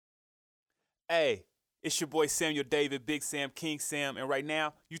Hey, it's your boy Samuel David, Big Sam, King Sam, and right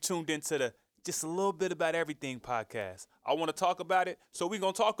now you tuned into the Just a Little Bit About Everything podcast. I want to talk about it, so we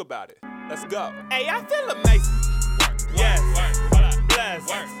gonna talk about it. Let's go. Hey, I feel amazing. Yes,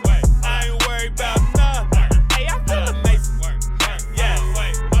 blessed. I ain't worried about nothing. Hey, I feel amazing. Yes,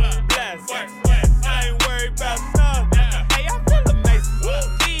 blessed. I ain't worried about nothing. Hey, I feel amazing.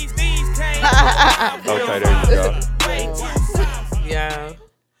 These came. Okay, there you go. Yeah.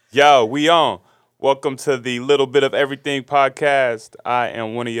 Yo, we on. Welcome to the Little Bit of Everything podcast. I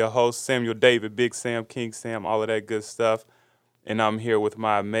am one of your hosts, Samuel David, Big Sam, King Sam, all of that good stuff. And I'm here with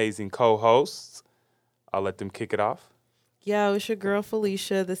my amazing co-hosts. I'll let them kick it off. Yo, it's your girl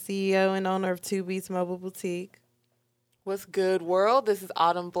Phylicia, the CEO and owner of Two Beats Mobile Boutique. What's good, world? This is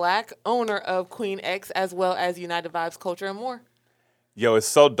Autumn Black, owner of Queen X, as well as United Vibes Culture and more. Yo, it's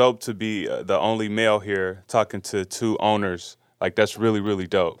so dope to be the only male here talking to two owners. Like, that's really, really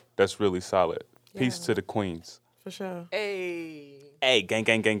dope. That's really solid. Peace to the queens. For sure. Hey, gang,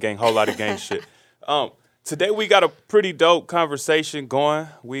 gang, gang, gang. Whole lot of gang shit. Today we got a pretty dope conversation going.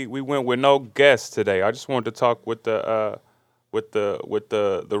 We went with no guests today. I just wanted to talk with the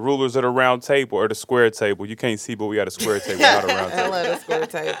rulers of the round table or the square table. You can't see, but we got a square table, not a round I table. love the square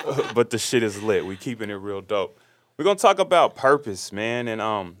table. But the shit is lit. We keeping it real dope. We're gonna talk about purpose, man,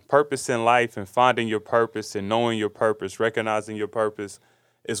 and purpose in life and finding your purpose and knowing your purpose, recognizing your purpose,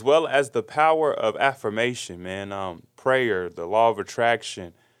 as well as the power of affirmation, man. Prayer, the law of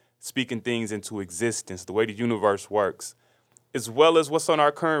attraction, speaking things into existence, the way the universe works, as well as what's on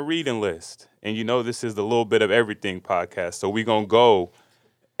our current reading list. And you know, this is the Little Bit of Everything podcast, so we're gonna go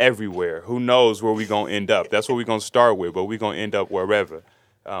everywhere. Who knows where we're gonna end up? That's what we're gonna start with, but we're gonna end up wherever.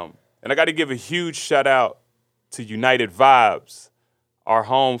 And I got to give a huge shout out to United Vibes, our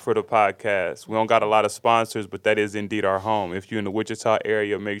home for the podcast. We don't got a lot of sponsors, but that is indeed our home. If you're in the Wichita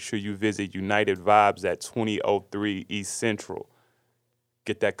area, make sure you visit United Vibes at 2003 East Central.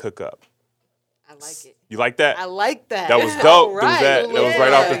 Get that cook up. I like it. You like that? I like that. That was dope. Right. That was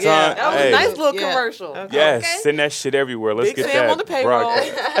right off the tongue. That was Hey. a nice little Yeah. commercial. Okay. Yes, Okay. send that shit everywhere. Let's Big get Sam that on the payroll.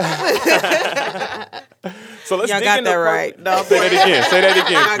 broadcast. So let's Y'all dig got into that right. No, Say that again. Say that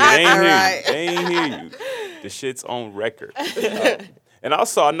again. Y'all got that They ain't hear you. The shit's on record. And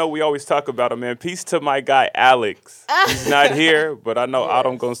also, I know we always talk about him, man. Peace to my guy, Alex. He's not here, but I know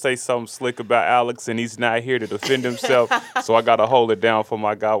Autumn going to say something slick about Alex, and he's not here to defend himself. So I got to hold it down for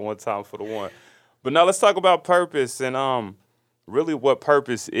my guy one time for the one. But now let's talk about purpose and really what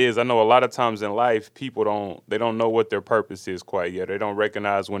purpose is. I know a lot of times in life, people don't know what their purpose is quite yet. They don't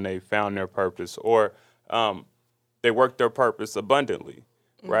recognize when they found their purpose or they work their purpose abundantly,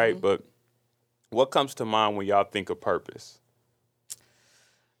 right? But what comes to mind when y'all think of purpose?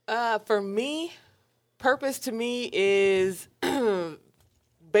 For me, purpose to me is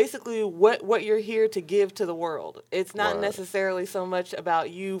basically what you're here to give to the world. It's not necessarily so much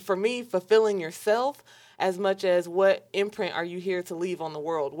about you, for me, fulfilling yourself as much as what imprint are you here to leave on the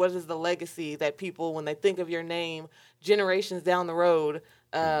world? What is the legacy that people, when they think of your name, generations down the road,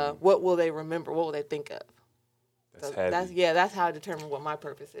 what will they remember? What will they think of? That's So heavy. that's how I determine what my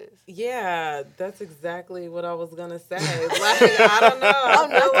purpose is. Yeah, that's exactly what I was gonna say. Like, I don't know.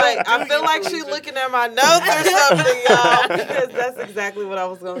 I feel like she's looking at my notes or something, y'all, because that's exactly what I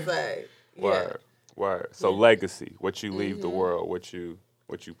was gonna say. Yeah. Word. So legacy, what you leave the world, what you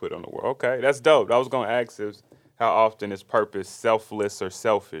put on the world. Okay, that's dope. I was gonna ask is how often is purpose selfless or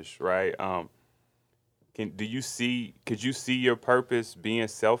selfish, right? Could you see your purpose being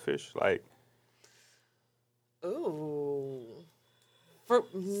selfish? Like, Ooh.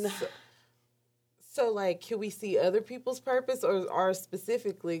 So, like, can we see other people's purpose or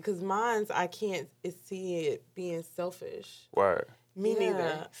specifically? Because mine's, I can't see it being selfish. word. Me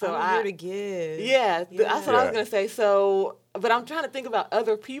neither. So I'm here to give. Yeah, that's what I Yeah. was going to say. So, but I'm trying to think about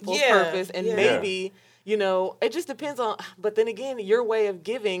other people's Yeah, purpose and yeah. maybe, it just depends on, but then again, your way of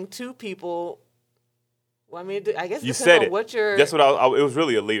giving to people, well, I mean, I guess it You depends said on it. what your... That's what it was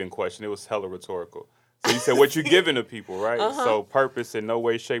really a leading question. It was hella rhetorical. So you said what you're giving to people, right? So purpose in no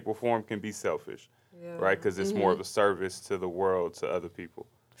way, shape, or form can be selfish, right? Because it's more of a service to the world, to other people.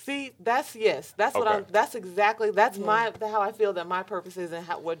 See, that's what Okay. that's exactly, that's how I feel that my purpose is and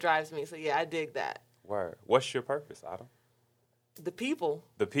what drives me. So yeah, I dig that. Word. What's your purpose, Autumn? The people.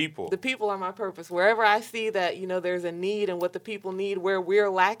 The people. The people are my purpose. Wherever I see that, there's a need and what the people need, where we're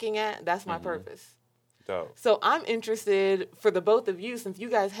lacking at, that's my purpose. Dope. So I'm interested for the both of you, since you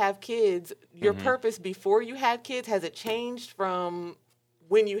guys have kids, your purpose before you had kids, has it changed from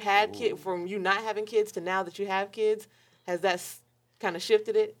when you had kids, from you not having kids to now that you have kids? Has that kind of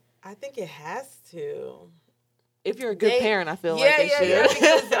shifted it? I think it has to. If you're a good parent, I feel like they should. Yeah,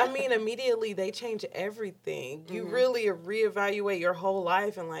 because, I mean, immediately they change everything. You really reevaluate your whole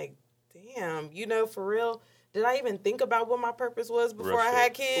life and like, damn, for real, did I even think about what my purpose was before I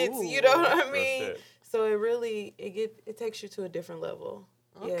had kids? Ooh. You know what I mean? So it really, it takes you to a different level.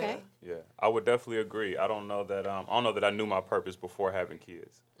 Okay. Yeah, I would definitely agree. I don't know that I knew my purpose before having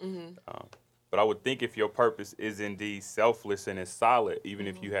kids. But I would think if your purpose is indeed selfless and is solid, even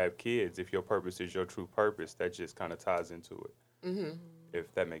if you have kids, if your purpose is your true purpose, that just kind of ties into it.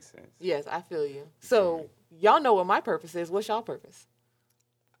 If that makes sense. Yes, I feel you. So y'all know what my purpose is. What's y'all purpose?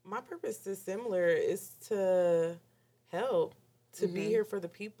 My purpose is similar. It's to help, to be here for the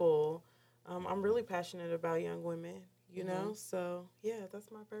people. I'm really passionate about young women, you know? So, yeah,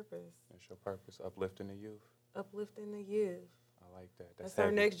 that's my purpose. That's your purpose, uplifting the youth. Uplifting the youth. I like that. That's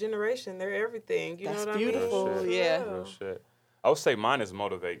our next generation. They're everything. You know what I mean? That's beautiful. Yeah. Real shit. I would say mine is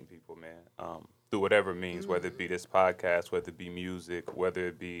motivating people, man, through whatever means, whether it be this podcast, whether it be music, whether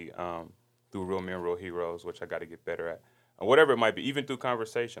it be through Real Men, Real Heroes, which I got to get better at, or whatever it might be, even through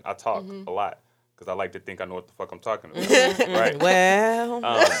conversation. I talk a lot because I like to think I know what the fuck I'm talking about, right? Well.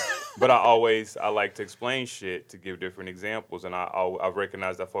 But I like to explain shit, to give different examples, and I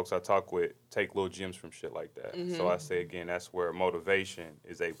recognize that folks I talk with take little gems from shit like that. So I say again, that's where motivation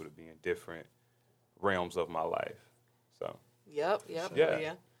is able to be in different realms of my life. So. Yep. Yeah.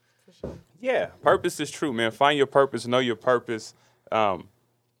 For sure. Yeah, purpose is true, man. Find your purpose, know your purpose.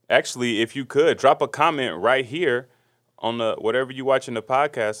 Actually, if you could, drop a comment right here on the whatever you watching the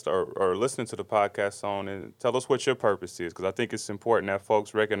podcast or listening to the podcast on, and tell us what your purpose is, because I think it's important that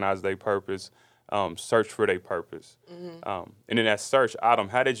folks recognize their purpose, search for their purpose. And in that search, Autumn,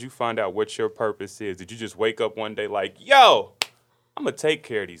 how did you find out what your purpose is? Did you just wake up one day like, yo, I'm going to take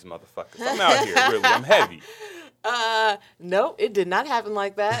care of these motherfuckers. I'm out here, really. I'm heavy. No, it did not happen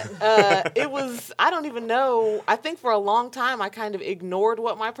like that. It was, I don't even know. I think for a long time I kind of ignored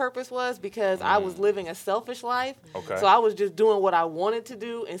what my purpose was because I was living a selfish life. Okay. So I was just doing what I wanted to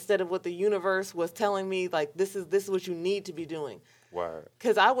do instead of what the universe was telling me, like, this is what you need to be doing. Word.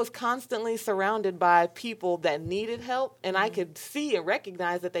 Because I was constantly surrounded by people that needed help, and I could see and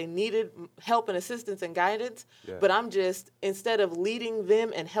recognize that they needed help and assistance and guidance. Yeah. But I'm just, instead of leading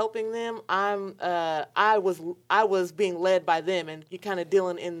them and helping them, I was being led by them, and you kind of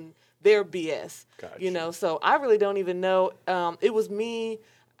dealing in their BS. Gotcha. You know. So I really don't even know. It was me,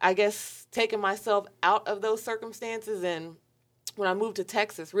 I guess, taking myself out of those circumstances, and when I moved to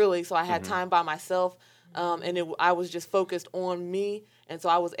Texas, really, so I had time by myself. I was just focused on me, and so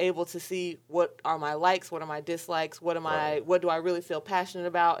I was able to see what are my likes, what are my dislikes, what do I really feel passionate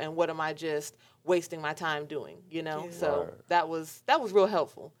about, and what am I just wasting my time doing, you know? Yeah. So that was real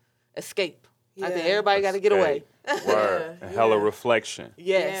helpful. Escape. Yeah. I think everybody got to get away. Word. And hella reflection.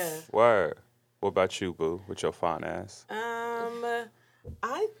 Yes. Yeah. Word. What about you, boo, with your fine ass? I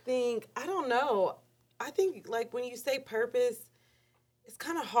don't know. I think, like, when you say purpose, it's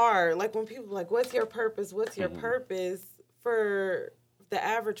kind of hard. Like, when people are like, what's your purpose? What's your purpose? For the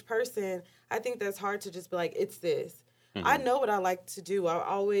average person, I think that's hard to just be like, it's this. I know what I like to do. I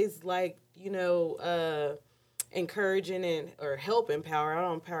always like, encouraging or help empower. I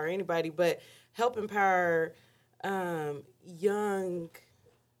don't empower anybody, but help empower young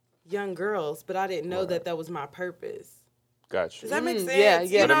girls. But I didn't know that was my purpose. Gotcha. Does that make sense?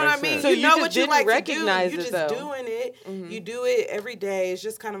 Yeah. You know what I mean? So you know just what you didn't like recognize to do. it, You're just though. doing it. You do it every day. It's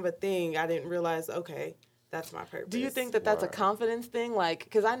just kind of a thing. I didn't realize, okay, that's my purpose. Do you think that that's a confidence thing? Like,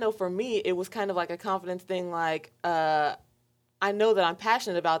 because I know for me, it was kind of like a confidence thing. Like, I know that I'm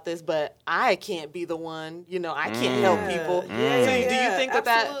passionate about this, but I can't be the one, I can't help people. Do you think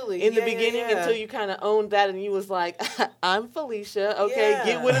that in the beginning until you kind of owned that and you was like, I'm Phylicia, okay,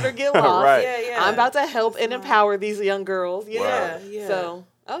 get with it or get lost. Right. I'm about to help and empower these young girls. Yeah. So,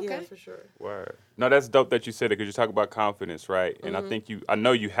 okay. Yeah, for sure. Word. No, that's dope that you said it, because you talk about confidence, right? And I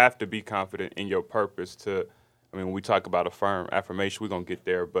know you have to be confident in your purpose when we talk about affirmation, we're going to get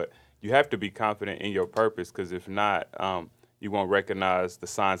there, but you have to be confident in your purpose, because if not, you won't recognize the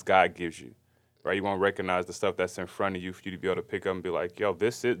signs God gives you, right? You won't recognize the stuff that's in front of you for you to be able to pick up and be like, yo,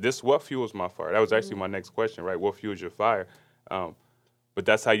 this what fuels my fire? That was actually my next question, right? What fuels your fire? But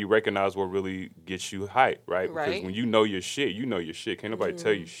that's how you recognize what really gets you hype, right? Because when you know your shit, you know your shit. Can't nobody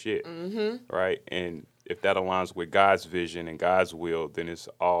tell you shit, right? And if that aligns with God's vision and God's will, then it's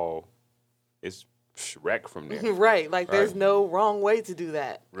wreck from there. Right. Like, there's no wrong way to do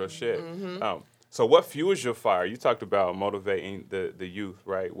that. Real shit. So what fuels your fire? You talked about motivating the youth,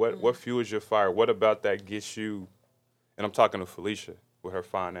 right? What fuels your fire? What about that gets you, and I'm talking to Phylicia with her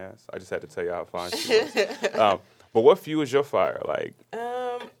fine ass. I just had to tell you how fine she was. But what fuels your fire? Like,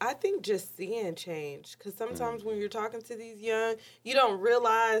 I I think just seeing change, because sometimes when you're talking to these young, you don't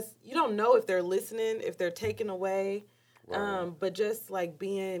realize, you don't know if they're listening, if they're taken away. Right. But just like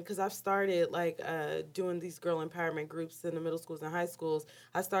being, because I've started like doing these girl empowerment groups in the middle schools and high schools.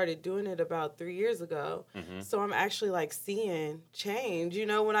 I started doing it about 3 years ago. So I'm actually like seeing change. You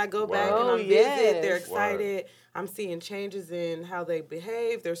know, when I go back and I visit, they're excited. I'm seeing changes in how they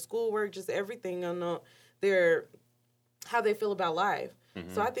behave, their schoolwork, just everything on their how they feel about life.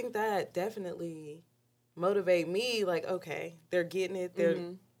 So I think that definitely motivate me. Like, okay, they're getting it.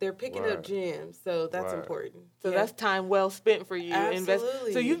 They're picking up gems, so that's important. So that's time well spent for you.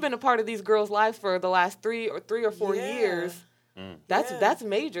 Absolutely. So you've been a part of these girls' lives for the last 3 or 4 years. That's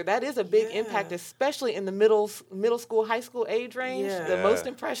major. That is a big impact, especially in the middle school, high school age range, the most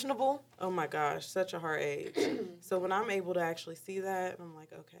impressionable. Oh my gosh, such a hard age. So when I'm able to actually see that, I'm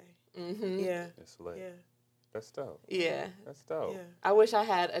like, okay, it's lit. Yeah. That's dope. Yeah. That's dope. Yeah. I wish I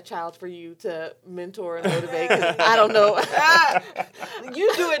had a child for you to mentor and motivate, because I don't know. You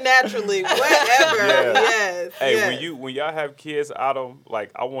do it naturally, whatever. Yes. Hey, when y'all have kids, I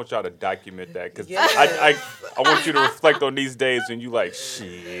want y'all to document that, because I want you to reflect on these days when you like,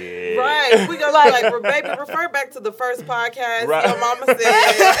 shit. Right. We gonna like, baby, refer back to the first podcast your mama said.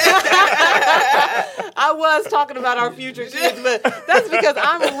 I was talking about our future kids, but that's because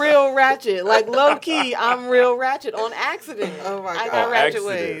I'm real ratchet. Like, low key, I'm real ratchet on accident. Oh my God. I got ratchet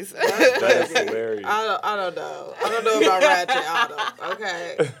ways. That is hilarious. I don't know. I don't know about ratchet, Autumn.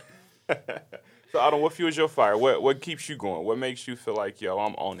 Okay. So, Autumn, what fuels your fire? What keeps you going? What makes you feel like, yo,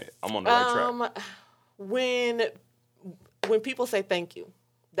 I'm on it. I'm on the right track? When people say thank you.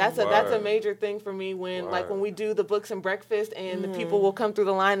 That's a major thing for me when we do the books and breakfast and the people will come through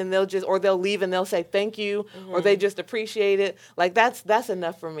the line and they'll leave and they'll say thank you or they just appreciate it. Like that's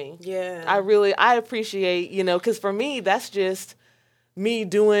enough for me. Yeah. I appreciate, because for me that's just me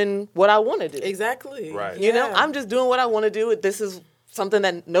doing what I want to do. Exactly. Right. You know, I'm just doing what I want to do. This is something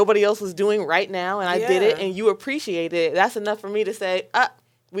that nobody else is doing right now and I did it and you appreciate it. That's enough for me to say,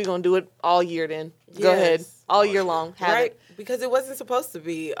 we're going to do it all year then. Go ahead. All year long. Have it. Because it wasn't supposed to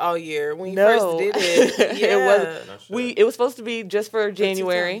be all year when you first did it. It wasn't. It was supposed to be just for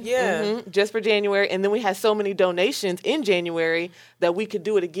January. Just for January. And then we had so many donations in January that we could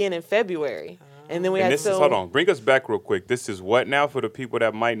do it again in February. And then hold on. Bring us back real quick. This is what now for the people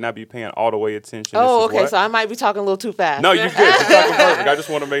that might not be paying all the way attention? Oh, okay. So I might be talking a little too fast. No, you're good. You're talking perfect. I just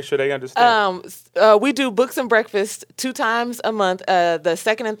want to make sure they understand. We do books and breakfast 2 times a month, the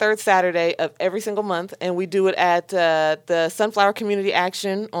second and third Saturday of every single month. And we do it at the Sunflower Community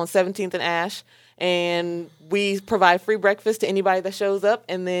Action on 17th and Ash. And we provide free breakfast to anybody that shows up.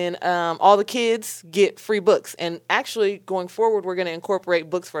 And then all the kids get free books. And actually, going forward, we're going to incorporate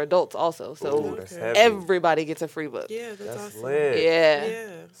books for adults also. So everybody gets a free book. Yeah, that's awesome. Lit. Yeah.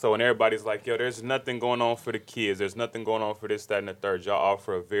 So when everybody's like, yo, there's nothing going on for the kids. There's nothing going on for this, that, and the third. Y'all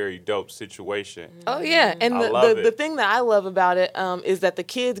offer a very dope situation. Oh, yeah. And the thing that I love about it is that the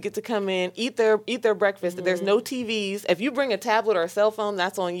kids get to come in, eat their breakfast. There's no TVs. If you bring a tablet or a cell phone,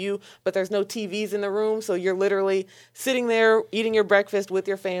 that's on you. But there's no TVs in the room. So you're literally sitting there eating your breakfast with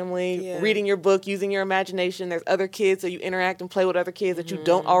your family, reading your book, using your imagination. There's other kids, so you interact and play with other kids that you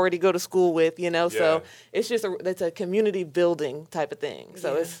don't already go to school with, So it's just it's a community building type of thing.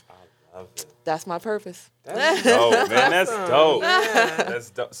 So I love it. That's my purpose. That's dope, man. That's dope. Yeah. That's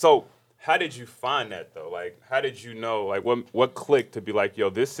dope. So how did you find that though? Like, how did you know? Like, what clicked to be like, yo,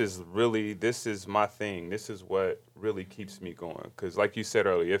 this is my thing. This is what really keeps me going. Because like you said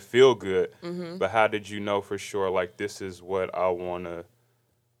earlier, it feel good. But how did you know for sure? Like, this is what I wanna.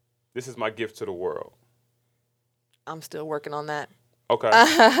 This is my gift to the world. I'm still working on that. Okay.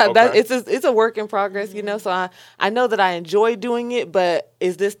 It's a work in progress, So I know that I enjoy doing it, but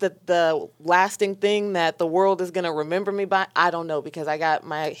is this the lasting thing that the world is going to remember me by? I don't know, because I got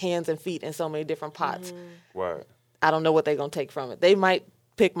my hands and feet in so many different pots. Right. I don't know what they're going to take from it. They might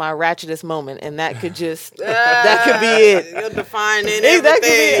pick my ratchetest moment, and that could just that could be it. You'll define it. That could be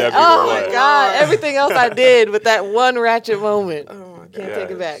it. Oh my God! Everything else I did with that one ratchet moment. Oh my God. Can't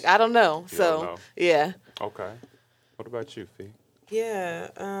take it back. I don't know. Yeah. Okay. What about you, Fee? Yeah,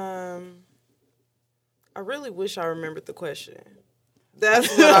 I really wish I remembered the question. That's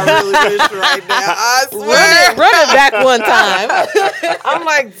what I really wish right now. I swear. Run it back one time. I'm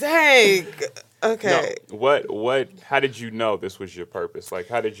like, dang. Okay. No, how did you know this was your purpose? Like,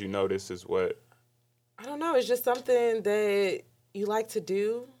 how did you know this is what? I don't know. It's just something that you like to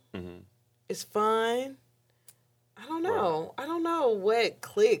do. It's fun. I don't know. Right. I don't know what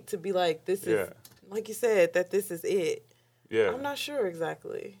clicked to be like, this is, like you said, that this is it. Yeah. I'm not sure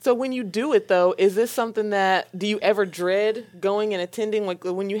exactly. So when you do it, though, is this something do you ever dread going and attending? Like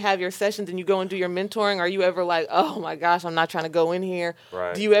when you have your sessions and you go and do your mentoring, are you ever like, oh my gosh, I'm not trying to go in here?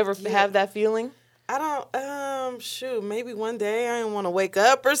 Right. Do you ever have that feeling? I don't, shoot, maybe one day I didn't want to wake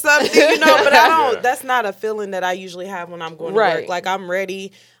up or something, but I don't, that's not a feeling that I usually have when I'm going to work. Like, I'm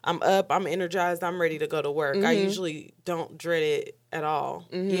ready, I'm up, I'm energized, I'm ready to go to work. I usually don't dread it at all.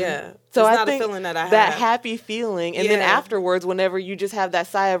 Yeah. So it's I not think a feeling that I have. That happy feeling, and then afterwards, whenever you just have that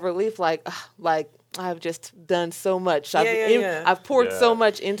sigh of relief, like I've just done so much. I've poured so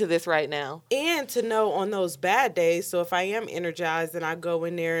much into this right now. And to know on those bad days, so if I am energized and I go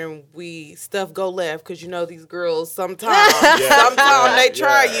in there and stuff go left, because these girls sometimes they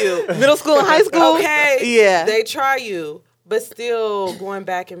try you. Middle school and high school. Okay. Yeah. They try you. But still going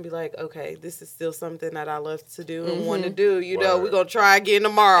back and be like, okay, this is still something that I love to do and want to do. We're going to try again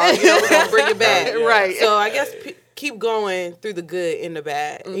tomorrow. We're going to bring it back. Right. So I guess keep going through the good and the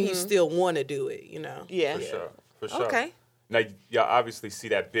bad, and you still want to do it, Yeah. For sure. Okay. Now, y'all obviously see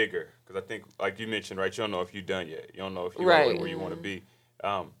that bigger, because I think, like you mentioned, right, you don't know if you're done yet. You don't know if you're where you want to be.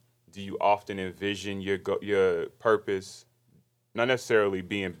 Do you often envision your purpose, not necessarily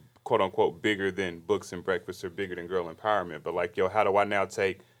being, quote unquote, bigger than Books and Breakfast or bigger than Girl Empowerment, but like, how do I now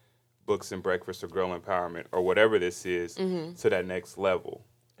take Books and Breakfast or Girl Empowerment or whatever this is to that next level?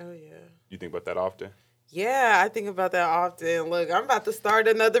 Oh, yeah. You think about that often? Yeah, I think about that often. Look, I'm about to start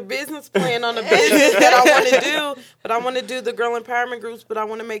another business plan on a business that I want to do, but I want to do the Girl Empowerment groups, but I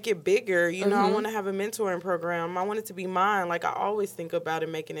want to make it bigger. I want to have a mentoring program. I want it to be mine. Like, I always think about it,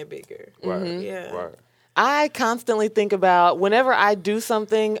 making it bigger. Right. Yeah. Right. I constantly think about whenever I do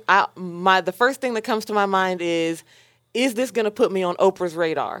something, the first thing that comes to my mind is this going to put me on Oprah's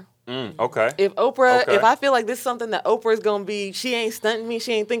radar? Okay. If I feel like this is something that Oprah is going to be, she ain't stunting me,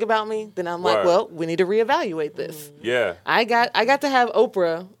 she ain't think about me, then I'm like, well, we need to reevaluate this. Yeah. I got to have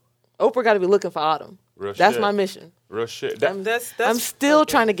Oprah. Oprah got to be looking for Autumn. That's my mission. Real shit. I'm still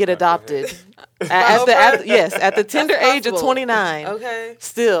trying to get adopted. At the tender age of 29. Okay.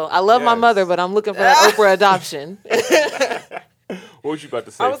 Still, I love my mother, but I'm looking for that Oprah adoption. What was you about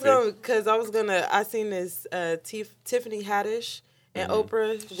to say? I seen this Tiffany Haddish and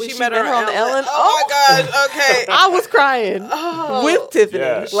Oprah. She met her on Ellen. Oh my gosh! Okay, I was crying with Tiffany.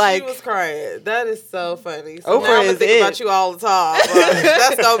 Yeah. She was crying. That is so funny. So Oprah now I'm is thinking about you all the time.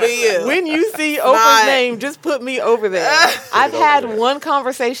 That's gonna be you. When you see Oprah's name, just put me over there. I've had a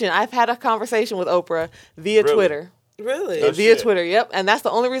conversation with Oprah via Twitter. Really? Via Twitter. Yep. And that's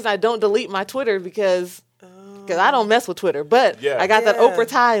the only reason I don't delete my Twitter because I don't mess with Twitter. But I got that Oprah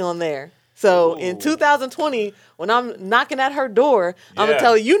tie on there. So in 2020, when I'm knocking at her door, I'm going to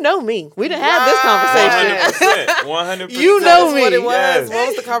tell you, me. We didn't have this conversation. 100%. You know me. What it was. Yes. What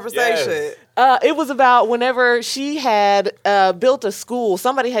was the conversation? Yes. It was about whenever she had built a school.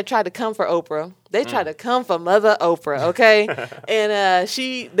 Somebody had tried to come for Oprah. They tried to come for Mother Oprah, okay? And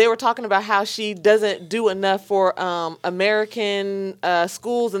they were talking about how she doesn't do enough for American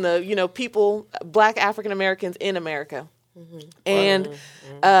schools and the people, Black African Americans in America. And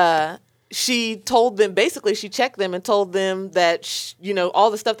she told them, basically she checked them and told them that,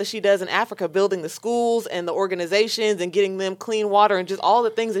 all the stuff that she does in Africa, building the schools and the organizations and getting them clean water and just all the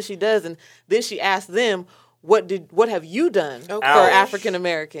things that she does. And then she asked them, what have you done for African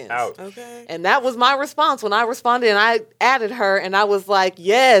Americans? Okay. And that was my response when I responded, and I added her, and I was like,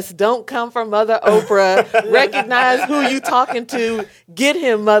 yes, don't come for Mother Oprah. Recognize who you talking to. Get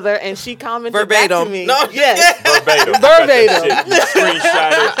him, Mother. And she commented verbatim. Back to me. No. Yes. Verbatim. You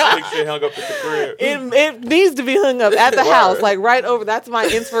screenshot it. Picture hung up at the crib. It needs to be hung up at the house, like right over. That's my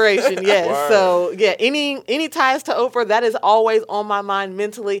inspiration. Yes. Word. So yeah, any ties to Oprah, that is always on my mind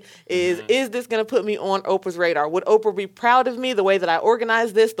mentally. Is this going to put me on Oprah's radar? Would Oprah be proud of me, the way that I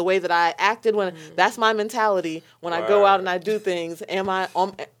organized this, the way that I acted when that's my mentality when I go out and I do things? Am I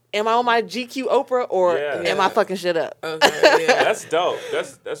on my GQ Oprah or am I fucking shit up? Okay, yeah. That's dope.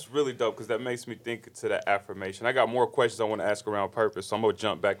 That's really dope because that makes me think to that affirmation. I got more questions I want to ask around purpose, so I'm gonna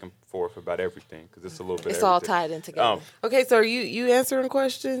jump back and forth about everything because it's a little bit. It's all tied in together. Okay, so are you answering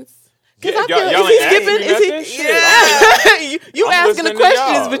questions? Yeah, Is y'all he ain't skipping? asking me nothing? Shit, you I'm asking the listening to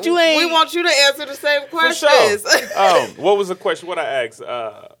questions, y'all. but you ain't. We want you to answer the same For questions. sure. What was the question? What I asked?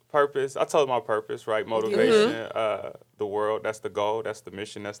 Purpose. I told my purpose, right? Motivation. The world. That's the goal. That's the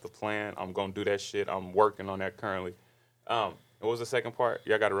mission. That's the plan. I'm gonna do that shit. I'm working on that currently. What was the second part?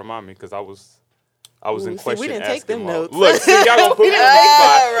 Y'all got to remind me because I was in question. We didn't take asking them mode. notes. Look, see, y'all gonna put me on the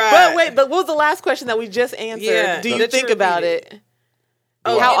spot. Right. But what was the last question that we just answered? Yeah, Do you that think you about repeated. it?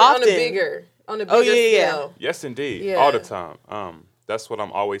 Oh, How often? On a bigger yeah. scale. Yes, indeed. Yeah. All the time. that's what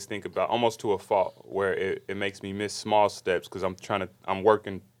I'm always thinking about, almost to a fault, where it makes me miss small steps because I'm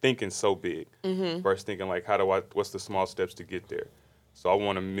working, thinking so big, versus thinking like, what's the small steps to get there? So I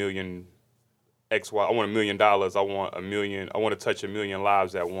want $1 million, I want $1 million, I want to touch 1 million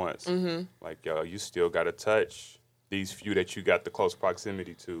lives at once. Like, yo, you still got to touch these few that you got the close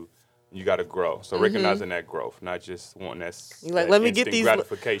proximity to. You got to grow. So recognizing that growth, not just wanting that let me get these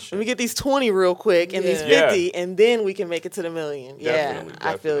gratification. Let me get these 20 real quick and these 50, and then we can make it to the million. Definitely,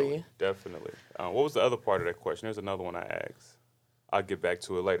 I feel you. Definitely. What was the other part of that question? There's another one I asked. I'll get back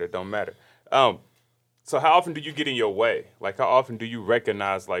to it later. Don't matter. So how often do you get in your way? Like, how often do you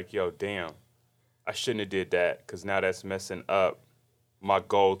recognize, like, yo, damn, I shouldn't have did that because now that's messing up my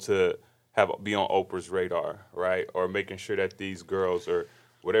goal to be on Oprah's radar, right? Or making sure that these girls or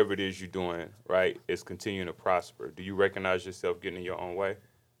whatever it is you're doing, right, is continuing to prosper. Do you recognize yourself getting in your own way?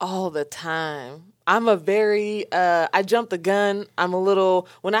 All the time. I'm a very, I jump the gun.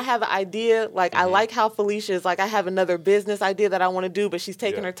 When I have an idea, like I like how Phylicia is, like I have another business idea that I want to do, but she's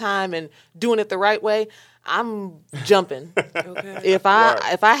taking her time and doing it the right way. I'm jumping. Okay. If I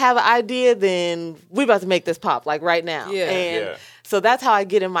have an idea, then we about to make this pop, like right now. So that's how I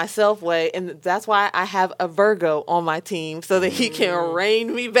get in myself way, and that's why I have a Virgo on my team so that he can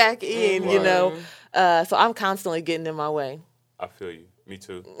rein me back in, you know. So I'm constantly getting in my way. I feel you. Me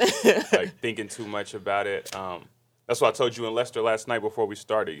too. Like thinking too much about it. That's why I told you and Lester last night before we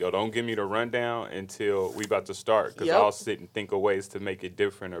started. Yo, don't give me the rundown until we about to start, because I'll sit and think of ways to make it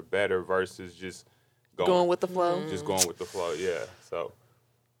different or better versus just going with the flow. Just going with the flow. Yeah. So.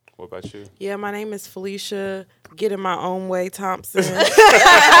 What about you? Yeah, my name is Phylicia. Get in my own way, Thompson. Okay,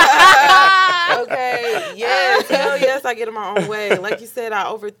 yes, hell yes, I get in my own way. Like you said, I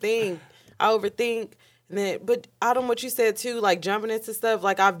overthink. But out on what you said too, like jumping into stuff,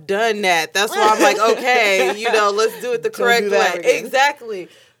 like I've done that. That's why I'm like, okay, let's do it the correct way. Exactly.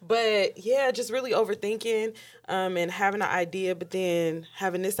 But yeah, just really overthinking and having an idea, but then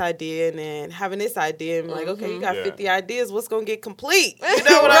having this idea and then having this idea. And like, okay, you got 50 ideas. What's going to get complete? You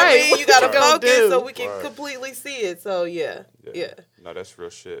know what I mean? You got to focus so we can completely see it. So yeah. No, that's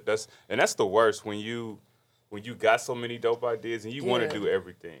real shit. That's the worst when you got so many dope ideas and you want to do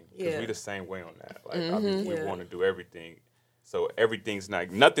everything. Because we the same way on that. Like, we want to do everything. So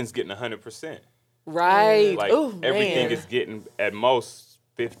nothing's getting 100%. Right. Like, everything is getting at most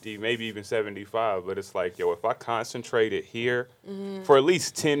 50, maybe even 75, but it's like, yo, if I concentrated here for at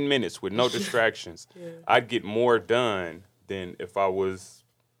least 10 minutes with no distractions, I'd get more done than if I was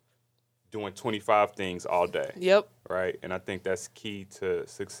doing 25 things all day. Yep. Right? And I think that's key to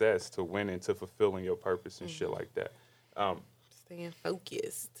success, to winning, to fulfilling your purpose and shit like that. Staying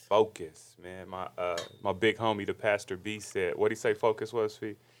focused. Focus, man. My big homie, the Pastor B, said, what'd he say focus was,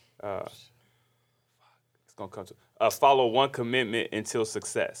 Fee? It's going to come to follow one commitment until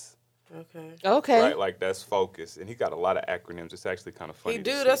success. Okay. Right, like that's focus. And he got a lot of acronyms. It's actually kind of funny. He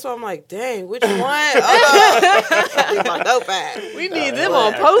do. That's why I'm like, dang, which one? My notepad. We need them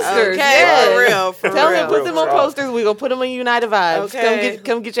on posters. Okay, for real. Tell him put them on posters. We gonna put them on United Vibes. Okay.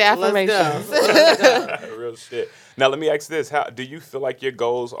 Come get your affirmations. Let's go. Real shit. Now let me ask this: how do you feel like your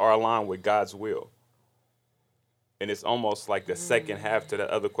goals are aligned with God's will? And it's almost like the second half to that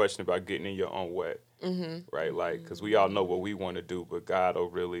other question about getting in your own way, right? Like, because we all know what we want to do, but God will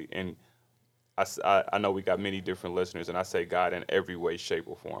really, and I know we got many different listeners, and I say God in every way, shape,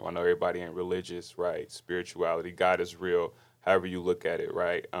 or form. I know everybody ain't religious, right? Spirituality, God is real, however you look at it,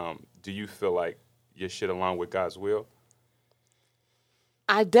 right? Do you feel like your shit align with God's will?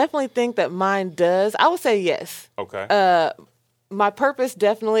 I definitely think that mine does. I would say yes. Okay. My purpose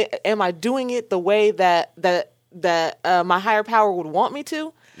definitely, am I doing it the way that my higher power would want me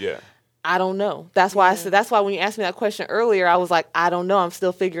to? Yeah. I don't know. That's why I said. That's why when you asked me that question earlier, I was like, I don't know. I'm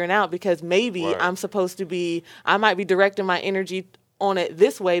still figuring out, because maybe I might be directing my energy on it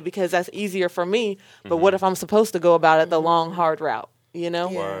this way because that's easier for me. But what if I'm supposed to go about it the long, hard route? You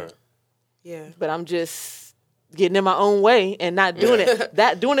know? Yeah. But I'm just getting in my own way and not doing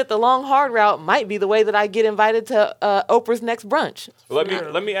it. Doing it the long, hard route might be the way that I get invited to Oprah's next brunch. Let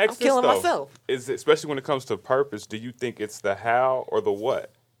me ask I'm this killing though. myself. Especially when it comes to purpose, do you think it's the how or the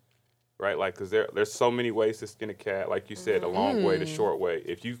what? Right, like, because there's so many ways to skin a cat. Like you said, the long way, the short way.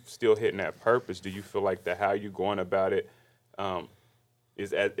 If you still hitting that purpose, do you feel like the how you going about it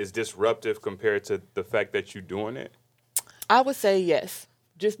is disruptive compared to the fact that you're doing it? I would say yes.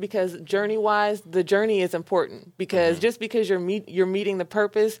 Just because journey-wise, the journey is important. Because just because you're meeting the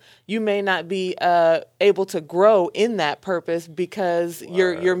purpose, you may not be able to grow in that purpose because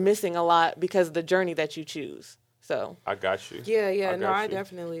you're missing a lot because of the journey that you choose. So I got you. Yeah. I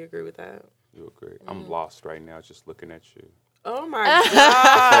definitely agree with that. You agree. I'm lost right now just looking at you. Oh my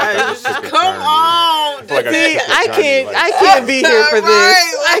gosh! Come on! Like See, I can't be here for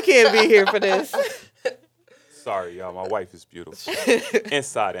this. I can't be here for this. Sorry, y'all. My wife is beautiful,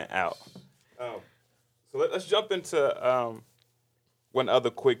 inside and out. So let's jump into one other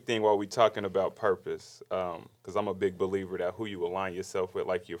quick thing while we're talking about purpose, because I'm a big believer that who you align yourself with,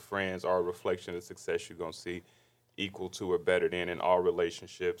 like your friends, are a reflection of success you're going to see equal to or better than in all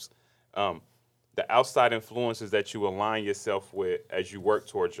relationships. The outside influences that you align yourself with as you work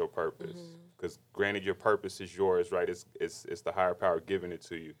towards your purpose, because granted your purpose is yours, right? It's the higher power giving it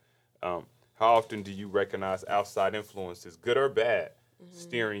to you. How often do you recognize outside influences, good or bad,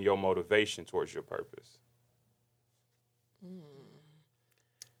 steering your motivation towards your purpose?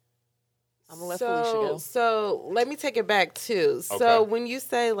 I'm gonna let Phylicia go. So let me take it back too. Okay. So when you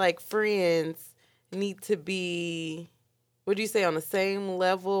say like friends need to be, what do you say, on the same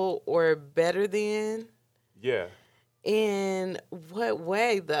level or better than? Yeah. In what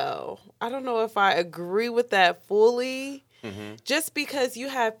way though? I don't know if I agree with that fully. Just because you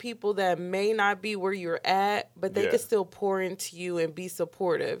have people that may not be where you're at, but they can still pour into you and be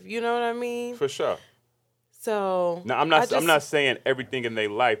supportive. You know what I mean? For sure. So now I'm not saying everything in their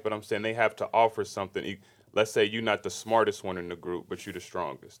life, but I'm saying they have to offer something. Let's say you're not the smartest one in the group, but you're the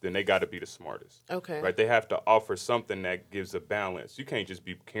strongest. Then they got to be the smartest. Okay. Right? They have to offer something that gives a balance. You can't just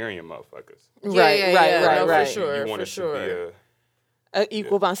be carrying motherfuckers. Right. For sure. You want it to be an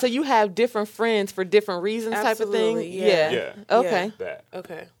equal bond. So you have different friends for different reasons, Absolutely, type of thing. yeah. Okay. that.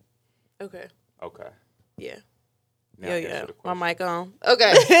 Okay. Yeah. Now I guess Yeah. for the My question. mic on.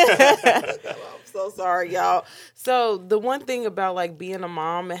 Okay. I'm so sorry, y'all. So the one thing about like being a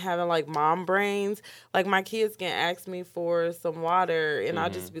mom and having like mom brains, like my kids can ask me for some water and I'll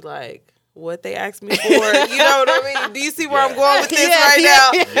just be like, what they asked me for? You know what I mean? Do you see where I'm going with this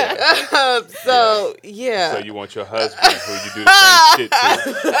now? So you want your husband, who you do the same shit to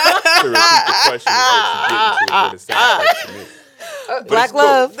repeat the question of what you get into, is what it sounds like to me. Black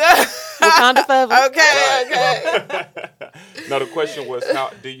love. Wakanda forever. Okay. No, the question was,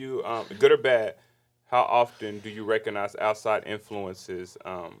 how do you, good or bad, how often do you recognize outside influences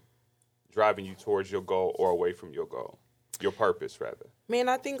driving you towards your goal or away from your goal? Your purpose, rather. Man,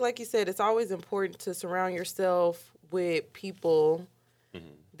 I think, like you said, it's always important to surround yourself with people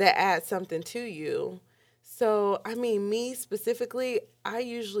that add something to you. So, I mean, me specifically, I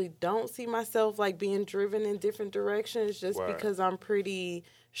usually don't see myself like being driven in different directions just because I'm pretty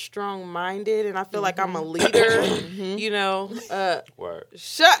strong-minded and I feel like I'm a leader, you know. I thought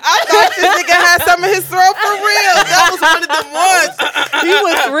this nigga had some in his throat for real. That was one of them ones. He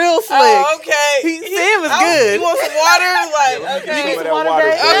was real slick. Oh, okay. Sam was good. You want some water? Like, You okay. need some water,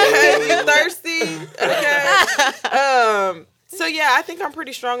 babe? Okay, you thirsty? Okay. So yeah, I think I'm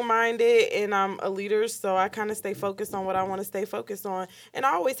pretty strong-minded and I'm a leader, so I kind of stay focused on what I want to stay focused on. And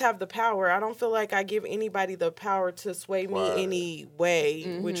I always have the power. I don't feel like I give anybody the power to sway me any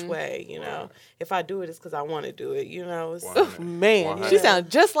way, which way, you know. If I do it, it's because I want to do it, you know. Man, she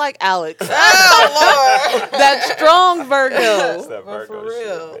sounds just like Alex. Oh, Lord. That strong Virgo. That's that Oh, Virgo for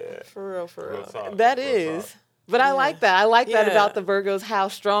real. shit, man. For real. Real talk. That Real is. talk. But I like that. I like that Yeah. about the Virgos, how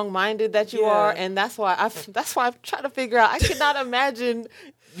strong-minded that you are, and that's why I try to figure out. I cannot imagine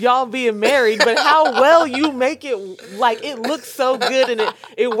y'all being married, but how well you make it. Like it looks so good and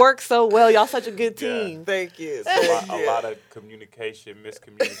it works so well. Y'all such a good team. Thank you. A lot of communication,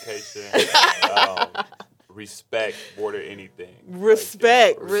 miscommunication, respect, border anything.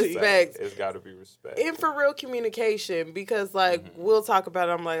 Respect. It's got to be respect. And for real communication, because like we'll talk about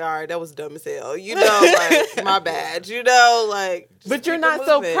it. I'm like, all right, that was dumb as hell. You know, like my bad. You know, like. But you're keep not it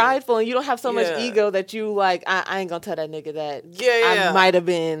so moving. prideful and you don't have so much Yeah. ego that you like, I ain't gonna tell that nigga that Yeah. I might have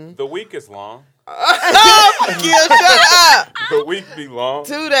been. The week is long. Shut up. The week be long.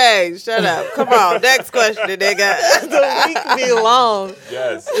 2 days. Shut up. Come on. Next question, nigga. The week be long.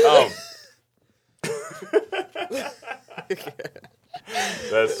 Yes.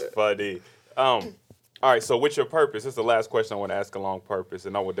 That's funny. All right, so what's your purpose? This is the last question I want to ask along purpose,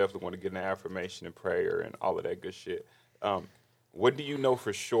 and I would definitely want to get into affirmation and prayer and all of that good shit. What do you know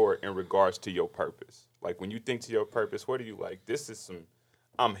for sure in regards to your purpose? Like when you think to your purpose, what are you like? This is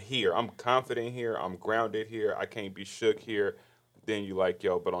I'm here. I'm confident here. I'm grounded here. I can't be shook here. Then you like,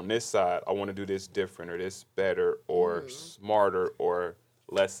 yo, but on this side, I want to do this different or this better or smarter or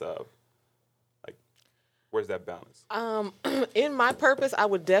less of. Like, where's that balance? In my purpose, I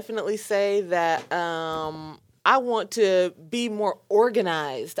would definitely say that I want to be more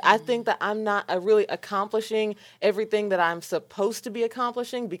organized. I think that I'm not really accomplishing everything that I'm supposed to be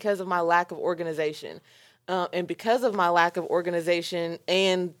accomplishing because of my lack of organization. And because of my lack of organization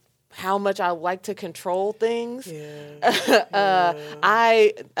and how much I like to control things. Yeah.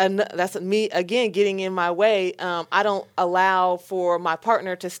 That's me again getting in my way. I don't allow for my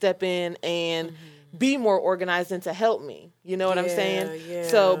partner to step in and be more organized and to help me. You know what I'm saying? Yeah.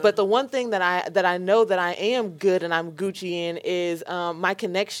 So, but the one thing that I know that I am good and I'm Gucci in is my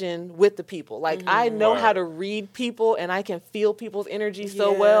connection with the people. Like I know how to read people and I can feel people's energy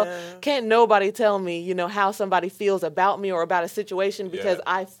so well. Can't nobody tell me, you know, how somebody feels about me or about a situation because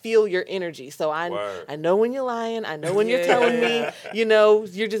I feel your energy. So I know when you're lying. I know when you're telling me, you know,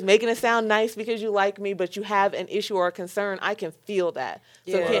 you're just making it sound nice because you like me, but you have an issue or a concern. I can feel that.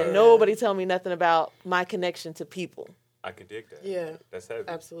 So can't nobody tell me nothing about my connection to people. I can dig that. Yeah. That's heavy.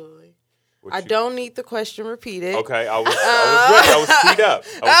 Absolutely. I don't need the question repeated. Okay, I was ready. I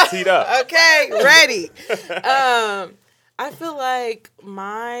was teed up. Okay, ready. I feel like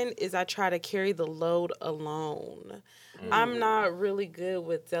mine is I try to carry the load alone. I'm not really good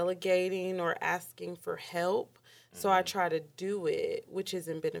with delegating or asking for help. So I try to do it, which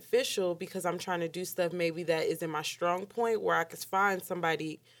isn't beneficial because I'm trying to do stuff maybe that isn't my strong point where I could find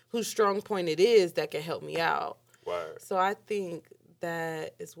somebody whose strong point it is that can help me out. Word. So I think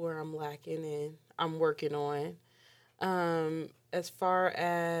that is where I'm lacking and I'm working on. As far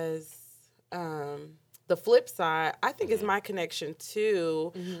as the flip side, I think it's my connection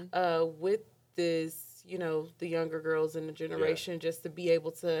too with this, you know, the younger girls in the generation, just to be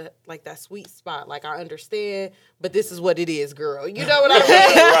able to, like, that sweet spot. Like, I understand, but this is what it is, girl. You know what I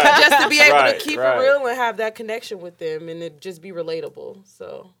mean? Just to be able to keep it real and have that connection with them and it just be relatable.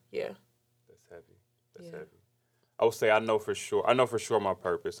 So, yeah. That's heavy. That's heavy. I would say I know for sure my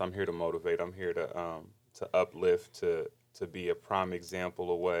purpose. I'm here to motivate. I'm here to uplift, to be a prime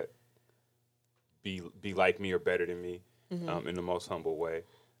example of what be like me or better than me in the most humble way.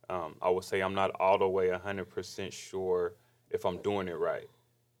 I would say I'm not all the way 100% sure if I'm doing it right.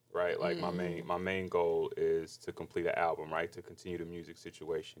 Like my main goal is to complete an album, right? To continue the music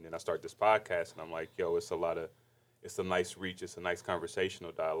situation. And I start this podcast and I'm like, yo, it's a nice reach. It's a nice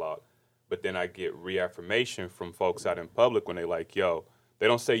conversational dialogue. But then I get reaffirmation from folks out in public when they like, yo, they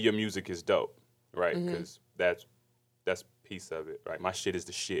don't say your music is dope, right? Because that's piece of it, right? My shit is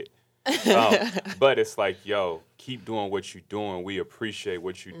the shit. But it's like, yo, keep doing what you're doing. We appreciate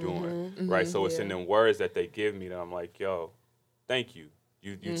what you're doing, right? So it's in them words that they give me that I'm like, yo, thank you.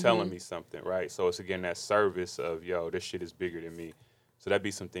 You telling me something, right? So it's, again, that service of, yo, this shit is bigger than me. So that'd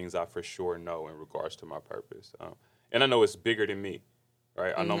be some things I for sure know in regards to my purpose. And I know it's bigger than me.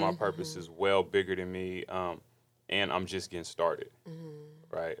 Right, I know my purpose is well bigger than me, and I'm just getting started.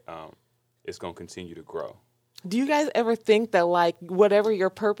 Right, it's gonna continue to grow. Do you guys ever think that, like, whatever your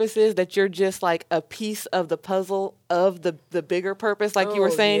purpose is, that you're just like a piece of the puzzle of the bigger purpose? Like you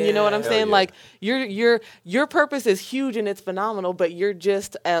were saying, you know what I'm saying? Yeah. Like your purpose is huge and it's phenomenal, but you're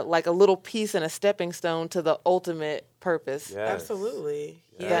just like a little piece and a stepping stone to the ultimate purpose. Yes. Absolutely,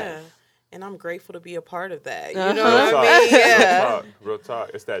 yeah. And I'm grateful to be a part of that. You know what I mean? Yeah. Real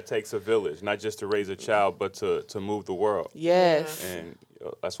talk. It's that it takes a village, not just to raise a child, but to move the world. Yes. And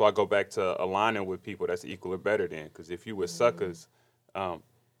that's why I go back to aligning with people that's equal or better than. Because if you were suckers,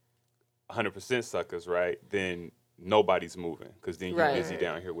 100% suckers, right, then nobody's moving. Because then you're busy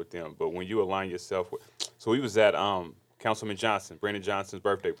down here with them. But when you align yourself with... So we was at Councilman Johnson, Brandon Johnson's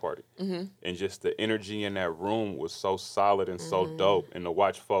birthday party. And just the energy in that room was so solid and so dope. And to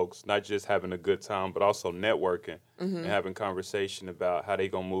watch folks not just having a good time, but also networking and having conversation about how they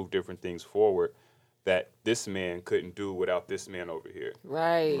going to move different things forward that this man couldn't do without this man over here.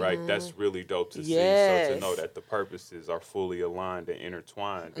 Right. Right? That's really dope to see. So to know that the purposes are fully aligned and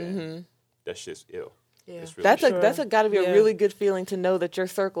intertwined, and that's just ill. Yeah. Really that's got to be a really good feeling to know that your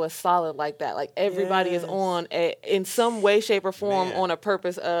circle is solid like that. Like everybody is on in some way, shape, or form on a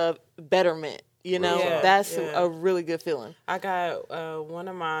purpose of betterment. You know, that's a really good feeling. I got one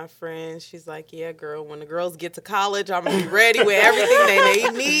of my friends. She's like, "Yeah, girl. When the girls get to college, I'm gonna be ready with everything they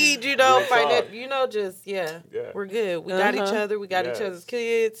need. You know, we're good. We got each other. We got each other's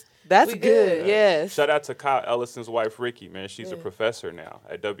kids. That's good. Yes. Shout out to Kyle Ellison's wife, Ricky. Man, she's a professor now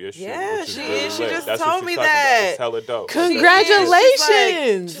at WSU. Yeah, she is. She just That's told me that. It's hella dope.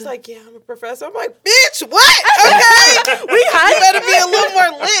 Congratulations. She's like, yeah, I'm a professor. I'm like, bitch, what? Okay, you better be a little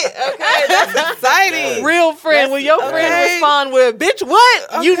more lit. Okay, that's exciting. Real friend. When your friend respond with, bitch,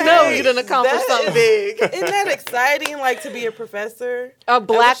 what? Okay. You know you done accomplished something big. Isn't that exciting? Like to be a professor.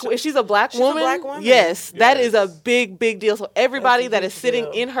 She's a black woman. A black woman. Yes, that is a big deal. So everybody that is sitting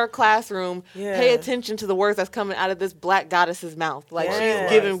in her classroom, pay attention to the words that's coming out of this black goddess's mouth. Like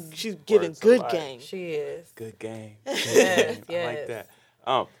she's giving good game. She is. Good game. Yes. I like that.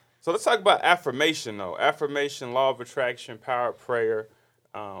 So let's talk about affirmation, though. Affirmation, law of attraction, power of prayer.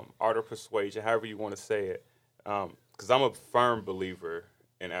 art of persuasion, however you want to say it, because I'm a firm believer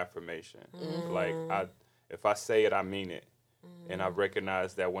in affirmation. Like, if I say it, I mean it. And I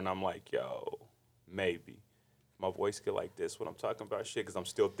recognize that when I'm like, yo, maybe. My voice get like this when I'm talking about shit because I'm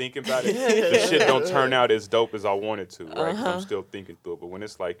still thinking about it. The shit don't turn out as dope as I want it to, right? 'Cause I'm still thinking through it. But when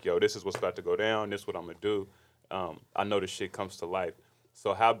it's like, yo, this is what's about to go down, this is what I'm going to do, I know the shit comes to life.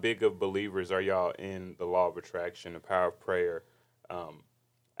 So how big of believers are y'all in the law of attraction, the power of prayer,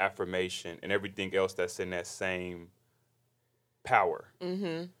 affirmation, and everything else that's in that same power?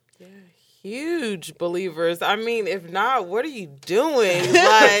 Yeah, huge believers. I mean, if not, what are you doing?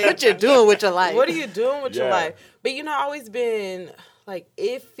 Like, what you doing with your life? What are you doing with your life? But I always been like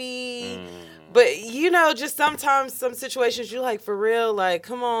iffy. But just sometimes some situations you like for real. Like,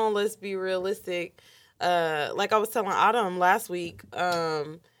 come on, let's be realistic. Like I was telling Autumn last week,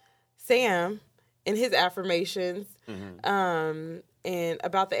 Sam and his affirmations, and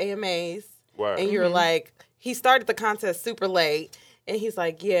about the AMAs. Wow. And you're like, he started the contest super late. And he's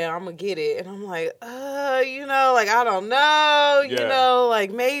like, yeah, I'm going to get it. And I'm like, like, I don't know,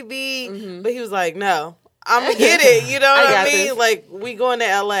 like, maybe. But he was like, no, I'm going to get it. You know what I mean? This. Like, we going to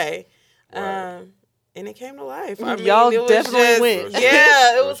L.A. And it came to life. I mean, y'all it was definitely went.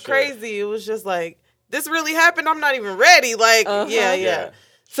 Yeah, it was crazy. It was just like, this really happened. I'm not even ready. Like, yeah.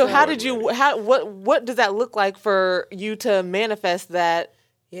 So how did you, what does that look like for you to manifest that?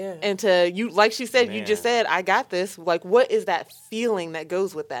 Yeah. And to you, like she said, you just said, I got this. Like, what is that feeling that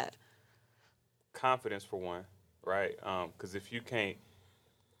goes with that? Confidence, for one, right? Because if you can't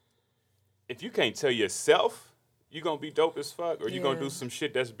tell yourself you're going to be dope as fuck, or you're going to do some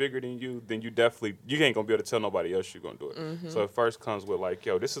shit that's bigger than you, then you ain't going to be able to tell nobody else you're going to do it. So it first comes with like,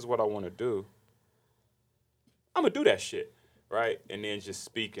 yo, this is what I want to do. I'm going to do that shit, right? And then just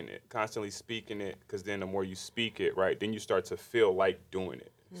speaking it, constantly speaking it, because then the more you speak it, right, then you start to feel like doing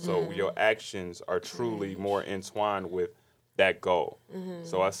it. So your actions are truly more entwined with that goal.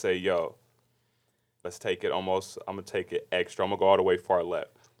 So I say, yo, let's take it I'm going to take it extra. I'm going to go all the way far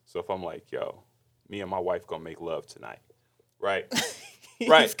left. So if I'm like, yo, me and my wife going to make love tonight, right?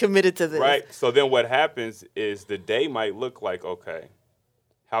 Right. He's committed to this. Right. So then what happens is the day might look like, okay,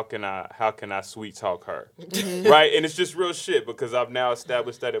 how can I sweet talk her? Right? And it's just real shit because I've now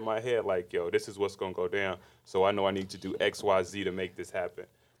established that in my head, like, yo, this is what's going to go down. So I know I need to do X, Y, Z to make this happen.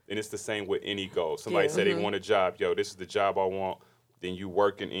 And it's the same with any goal. Somebody said they want a job. Yo, this is the job I want. Then you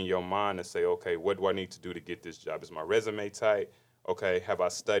working in your mind and say, okay, what do I need to do to get this job? Is my resume tight? Okay, have I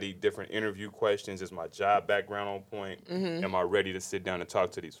studied different interview questions? Is my job background on point? Am I ready to sit down and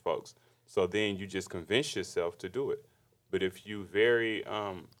talk to these folks? So then you just convince yourself to do it. But if you very,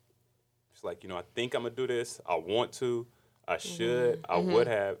 it's like, I think I'm going to do this. I want to. I should. I would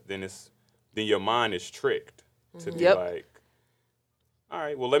have. Then your mind is tricked to be like, all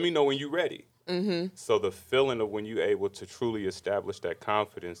right, well, let me know when you're ready. So the feeling of when you're able to truly establish that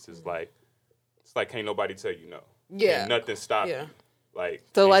confidence is like, it's like can't nobody tell you no. Yeah. Can't nothing stop you. Like,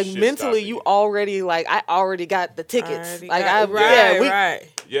 so like mentally you already like I already got the tickets. Right.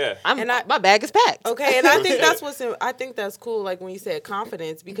 Yeah. My bag is packed. Okay, and I think that's I think that's cool, like when you said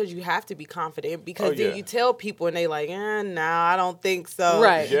confidence, because you have to be confident because then you tell people and they like, nah, I don't think so.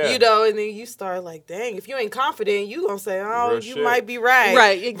 Right. Yeah. And then you start like, dang, if you ain't confident, you gonna say, oh, you might be right.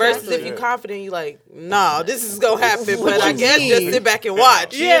 Right, exactly. Versus if you confident, you like, nah, this is gonna happen, but I guess just sit back and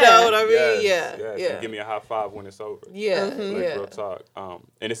watch. You know what I mean? Yeah. Give me a high five when it's over. Yeah. Like real talk.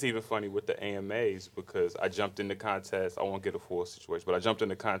 And it's even funny with the AMAs because I jumped in the contest. I won't get a full situation, but I jumped in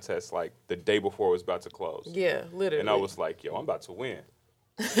the contest like the day before it was about to close. Yeah, literally. And I was like, yo, I'm about to win.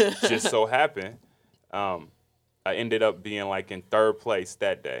 Just so happened, I ended up being like in third place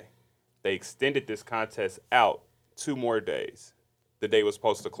that day. They extended this contest out 2 more days. The day was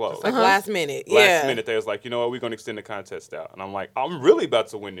supposed to close. Like last minute. Last minute, they was like, you know what, we're going to extend the contest out. And I'm like, I'm really about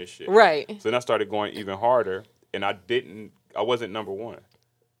to win this shit. Right. So then I started going even harder, and I wasn't number 1.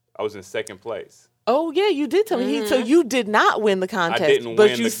 I was in second place. Oh yeah, you did tell me. So you did not win the contest, I didn't but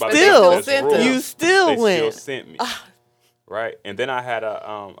win you by the still contest rules. you still They win. still sent me. Right, and then I had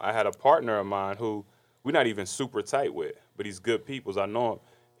a partner of mine who we're not even super tight with, but he's good peoples. I know him.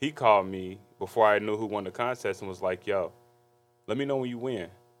 He called me before I knew who won the contest and was like, "Yo, let me know when you win."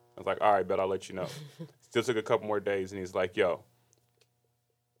 I was like, "All right, bet I'll let you know." Still took a couple more days, and he's like, "Yo,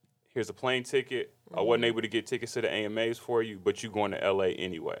 here's a plane ticket. I wasn't able to get tickets to the AMAs for you, but you going to LA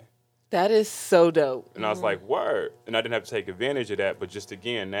anyway." That is so dope. And I was like, word. And I didn't have to take advantage of that, but just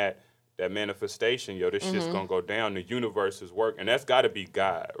again, that that manifestation, this shit's gonna go down. The universe is working, and that's got to be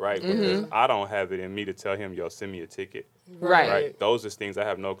God, right? Because I don't have it in me to tell him, send me a ticket. Right. Those are things I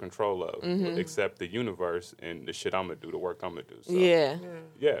have no control of, except the universe and the shit I'm gonna do, the work I'm gonna do. So,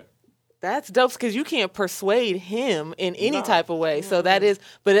 yeah. That's dope because you can't persuade him in any type of way. So that's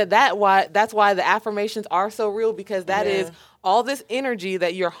why the affirmations are so real, because that is all this energy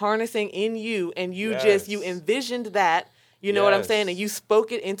that you're harnessing in you, and you envisioned that. You know what I'm saying? And you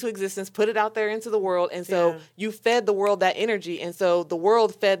spoke it into existence, put it out there into the world. And so you fed the world that energy. And so the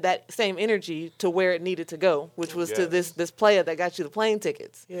world fed that same energy to where it needed to go, which was to this player that got you the plane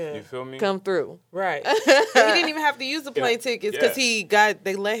tickets. Yeah. You feel me? Come through. Right. He didn't even have to use the plane tickets because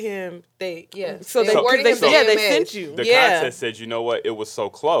they let him, So they sent you. The contest said, you know what? It was so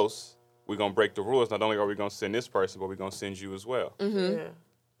close. We're going to break the rules. Not only are we going to send this person, but we're going to send you as well. Yeah.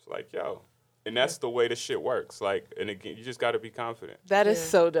 It's like, and that's the way the shit works. Like, and again, you just got to be confident. That is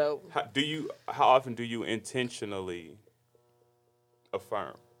so dope. How often do you intentionally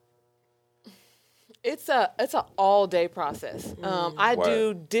affirm? It's a all day process. I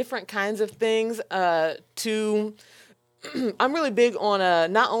do different kinds of things to. I'm really big on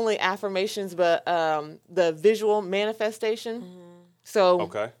not only affirmations but the visual manifestation. So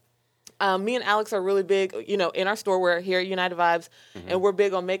me and Alex are really big, in our store. We're here at United Vibes, and we're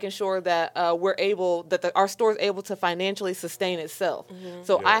big on making sure that our store is able to financially sustain itself.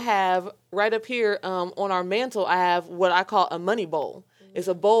 So I have right up here on our mantle, I have what I call a money bowl. It's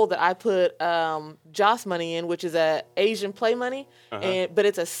a bowl that I put Joss money in, which is a Asian play money, but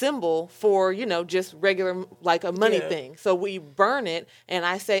it's a symbol for, just regular, like a money thing. So we burn it, and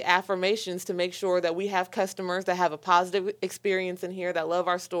I say affirmations to make sure that we have customers that have a positive experience in here, that love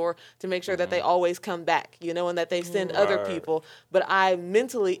our store, to make sure that they always come back, and that they send other people. But I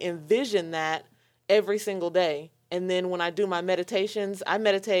mentally envision that every single day. And then when I do my meditations, I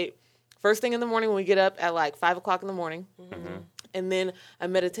meditate first thing in the morning when we get up at like 5 o'clock in the morning. And then I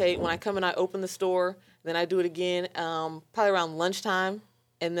meditate when I come and I open the store. Then I do it again probably around lunchtime.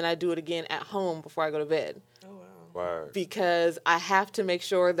 And then I do it again at home before I go to bed. Oh, wow. Word. Because I have to make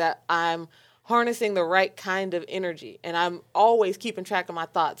sure that I'm harnessing the right kind of energy. And I'm always keeping track of my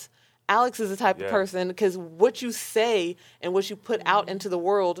thoughts. Alex is the type of person, because what you say and what you put out into the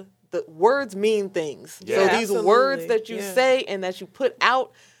world, the words mean things. So these words that you say and that you put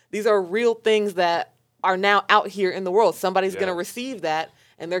out, these are real things that are now out here in the world. Somebody's going to receive that,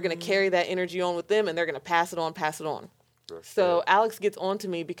 and they're going to carry that energy on with them, and they're going to pass it on. So Alex gets on to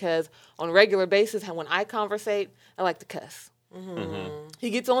me because on a regular basis, when I conversate, I like to cuss. He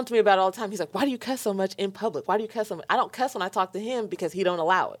gets on to me about it all the time. He's like, why do you cuss so much in public? Why do you cuss so much? I don't cuss when I talk to him because he don't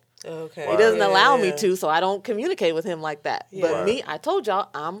allow it. Okay. He doesn't allow me to, so I don't communicate with him like that. But me, I told y'all,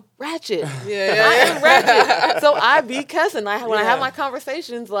 I'm ratchet. I am ratchet. So I be cussing. When I have my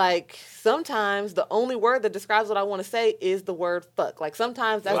conversations, like, sometimes the only word that describes what I want to say is the word fuck. Like,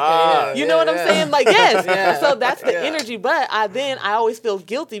 sometimes that's, you know what I'm saying? Like, yes. So that's the energy. But I always feel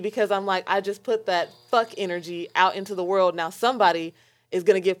guilty because I'm like, I just put that fuck energy out into the world. Now somebody is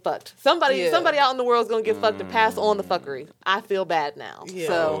going to get fucked. Somebody out in the world is going to get fucked and pass on the fuckery. I feel bad now.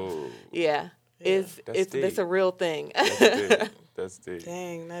 So, it's a real thing. That's deep.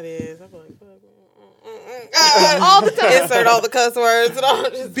 Dang, that is. I'm like, fuck. All the time. Insert all the cuss words and all.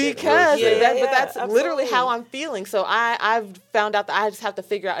 Because that's literally how I'm feeling. So I've found out that I just have to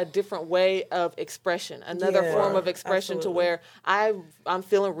figure out a different way of expression, another form of expression to where I'm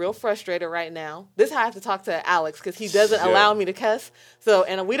feeling real frustrated right now. This is how I have to talk to Alex because he doesn't allow me to cuss. So,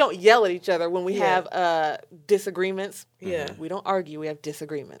 and we don't yell at each other when we have disagreements. We don't argue. We have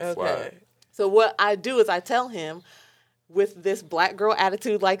disagreements. Okay. Wow. So what I do is I tell him, with this black girl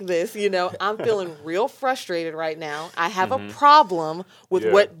attitude like this, I'm feeling real frustrated right now. I have a problem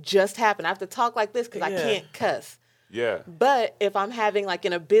with what just happened. I have to talk like this because I can't cuss. Yeah. But if I'm having, like,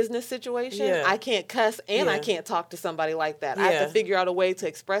 in a business situation, I can't cuss and I can't talk to somebody like that. I have to figure out a way to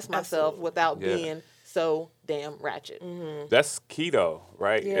express myself without being so damn ratchet. That's key, though,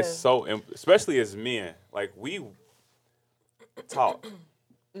 right? It's so, especially as men, like, we talk.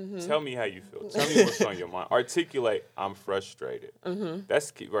 Tell me how you feel. Tell me what's on your mind. Articulate, I'm frustrated.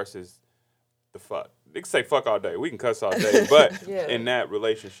 That's key versus the fuck. They can say fuck all day. We can cuss all day. But in that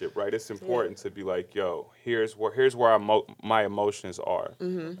relationship, right, it's important to be like, yo, here's where my emotions are.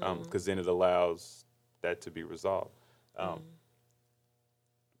 Because then it allows that to be resolved.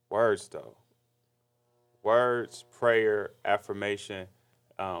 Words, though. Words, prayer, affirmation.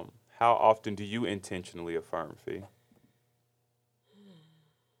 How often do you intentionally affirm, Fee?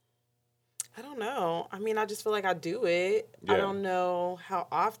 I don't know. I mean, I just feel like I do it. I don't know how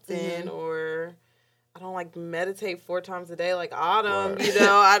often or I don't like meditate 4 times a day like Autumn. You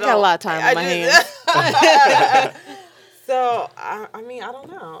know, I don't got a lot of time on my hands. So I mean, I don't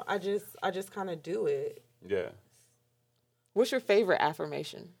know. I just kind of do it. Yeah. What's your favorite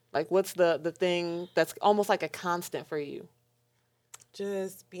affirmation? Like, what's the thing that's almost like a constant for you?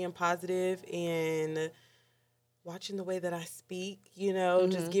 Just being positive and watching the way that I speak, you know,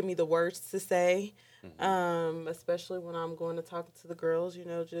 just give me the words to say. Especially when I'm going to talk to the girls, you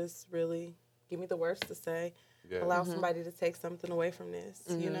know, just really give me the words to say. Yeah. Allow somebody to take something away from this,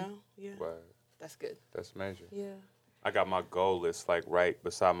 you know? Yeah. Right. That's good. That's major. Yeah. I got my goal list like right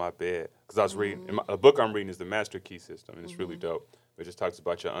beside my bed because I was reading. A book I'm reading is the Master Key System, and it's really dope. It just talks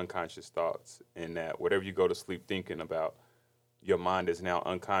about your unconscious thoughts and that whatever you go to sleep thinking about, your mind is now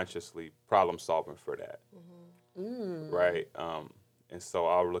unconsciously problem solving for that. Right? And so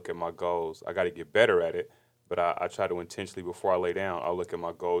I'll look at my goals. I got to get better at it, but I try to intentionally, before I lay down, I'll look at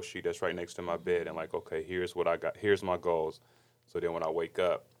my goal sheet that's right next to my bed and like, okay, here's what I got. Here's my goals. So then when I wake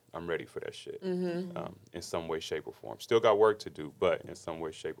up, I'm ready for that shit in some way, shape, or form. Still got work to do, but in some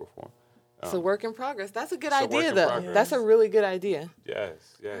way, shape, or form. It's a work in progress. That's a good idea, though. Progress. That's a really good idea.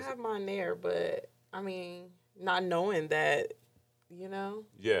 Yes, yes. I have mine there, but, I mean, not knowing that, you know?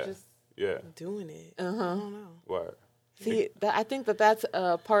 Yeah, just yeah. Doing it. I don't know. What? See, I think that's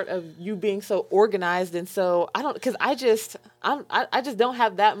a part of you being so organized, and so because I just don't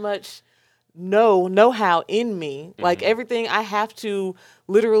have that much know-how in me. Like everything, I have to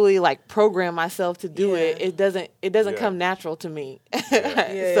literally like program myself to do it. It doesn't come natural to me.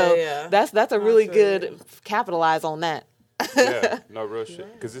 That's a really good capitalize on that. Yeah, no real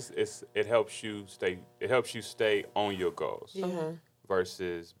shit. Because it helps you stay on your goals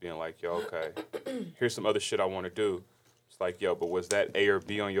versus being like, yo, okay, here's some other shit I want to do. It's like, yo, but was that A or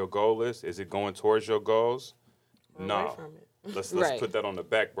B on your goal list? Is it going towards your goals? No. Let's put that on the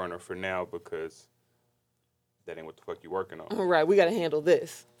back burner for now because that ain't what the fuck you working on. Right, we got to handle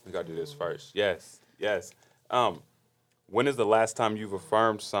this. We got to do this first. Yes, yes. When is the last time you've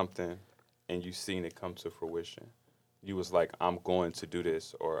affirmed something and you seen it come to fruition? You was like, I'm going to do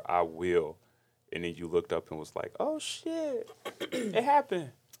this, or I will, and then you looked up and was like, oh shit, it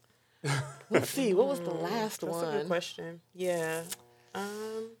happened. Let's see, what was the last one? That's a good question. Yeah.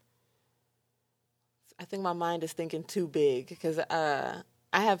 I think my mind is thinking too big because I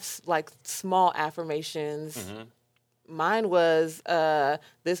have like small affirmations. Mine was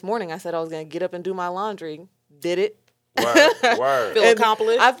this morning I said I was going to get up and do my laundry. Did it. Word. Feel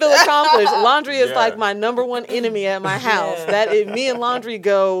accomplished. I feel accomplished. Laundry is like my number one enemy at my house. Me and laundry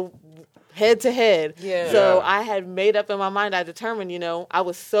go head to head. So I had made up in my mind, I determined, you know, I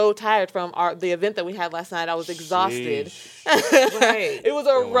was so tired from the event that we had last night. I was exhausted. It was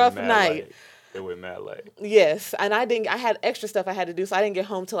a rough night. It went mad late. Yes. And I had extra stuff I had to do, so I didn't get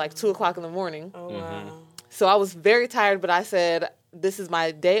home till like 2:00 in the morning. Oh, wow. So I was very tired, but I said, this is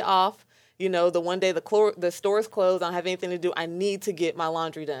my day off. You know, the one day the store's closed, I don't have anything to do. I need to get my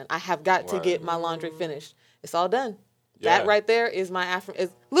laundry done. I have got to get my laundry finished. It's all done. Yeah. That right there is my affirmation.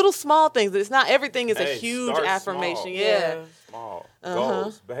 It's little small things. It's not everything is a huge affirmation. Small. Small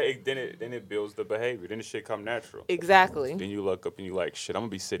goals. Then it builds the behavior. Then the shit come natural. Exactly. Then you look up and you like, shit, I'm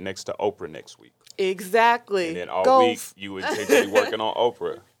gonna be sitting next to Oprah next week. Exactly. And then all week you intentionally working on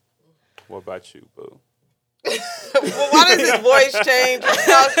Oprah. What about you, boo? Well, why does his voice change? His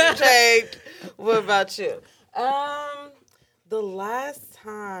costume change? What about you? The last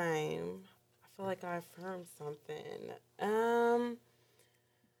time I feel like I affirmed something.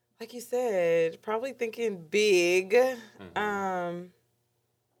 Like you said, probably thinking big. But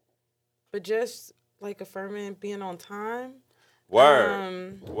just like affirming being on time.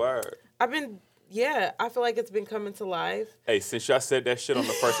 Word. I feel like it's been coming to life. Hey, since y'all said that shit on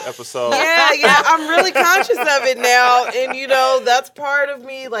the first episode. Yeah, I'm really conscious of it now. And, you know, that's part of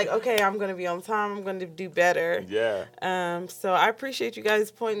me. Like, okay, I'm going to be on time. I'm going to do better. Yeah. So I appreciate you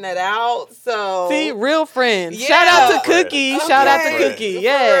guys pointing that out. So see, real friends. Yeah. Shout out to Cookie. Okay. Shout out to Cookie.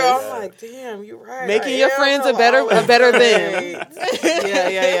 Yes. I'm like, damn, you're right. Making your friends a better them.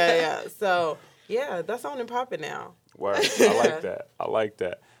 Yeah. So, yeah, that's on and popping now. Word. I like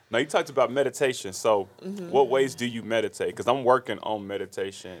that. Now, you talked about meditation. So what ways do you meditate? Because I'm working on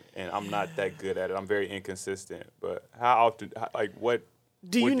meditation, and I'm not that good at it. I'm very inconsistent. But how often, what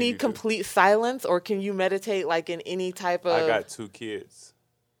do you need complete silence, or can you meditate like in any type of... I got 2 kids.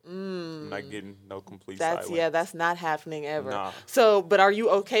 I'm not getting no complete silence. Yeah, that's not happening ever. Nah. So, but are you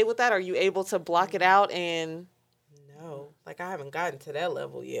okay with that? Are you able to block it out and... No, like I haven't gotten to that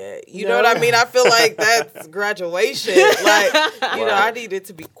level yet. You know what I mean? I feel like that's graduation. Like, you know, I need it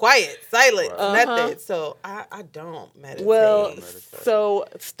to be quiet, silent, nothing. So I don't meditate. Well, so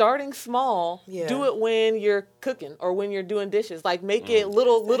starting small, do it when you're cooking or when you're doing dishes. Like make it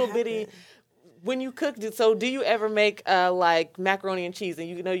little bitty. When you cook, so do you ever make like macaroni and cheese and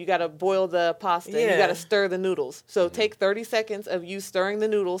you know you got to boil the pasta and you got to stir the noodles. So take 30 seconds of you stirring the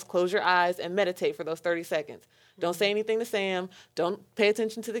noodles, close your eyes and meditate for those 30 seconds. Don't say anything to Sam. Don't pay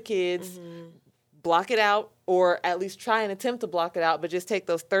attention to the kids. Block it out, or at least try and attempt to block it out, but just take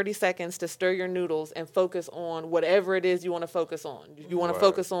those 30 seconds to stir your noodles and focus on whatever it is you want to focus on. If you want to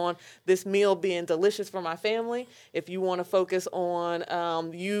focus on this meal being delicious for my family, if you want to focus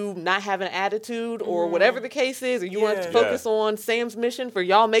on you not having an attitude or whatever the case is, or you want to focus on Sam's mission for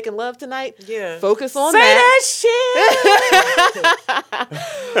y'all making love tonight, focus on that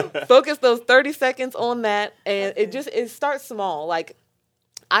shit. Focus those 30 seconds on that, and it starts small. Like,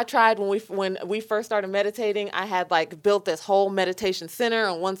 I tried when we first started meditating, I had like built this whole meditation center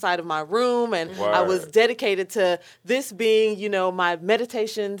on one side of my room, and I was dedicated to this being, you know, my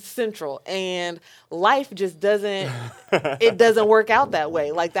meditation central, and life just doesn't work out that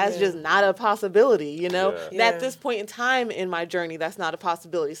way. Like that's just not a possibility, you know? At this point in time in my journey, that's not a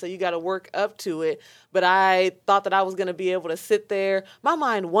possibility. So you got to work up to it. But I thought that I was going to be able to sit there. My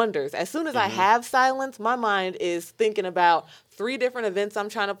mind wanders. As soon as I have silence, my mind is thinking about 3 different events I'm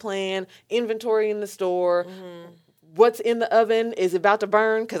trying to plan, inventory in the store, what's in the oven is about to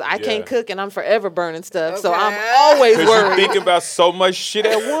burn because I can't cook and I'm forever burning stuff. So I'm always worried. You think about so much shit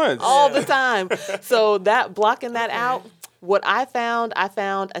at once. All the time. So that blocking that out, what I found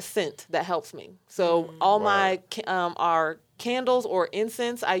a scent that helps me. So all my our candles or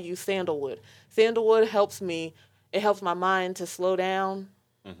incense, I use sandalwood. Sandalwood helps me. It helps my mind to slow down,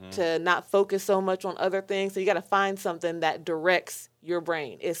 to not focus so much on other things. So you got to find something that directs your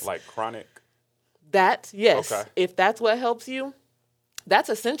brain. It's like chronic. That, yes. Okay. If that's what helps you, that's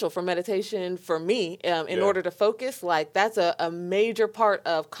essential for meditation for me. In order to focus, like that's a major part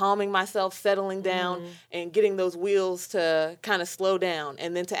of calming myself, settling down, and getting those wheels to kind of slow down.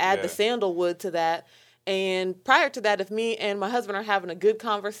 And then to add the sandalwood to that. And prior to that, if me and my husband are having a good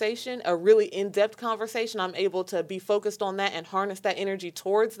conversation, a really in-depth conversation, I'm able to be focused on that and harness that energy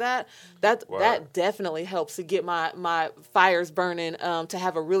towards that. That definitely helps to get my fires burning, to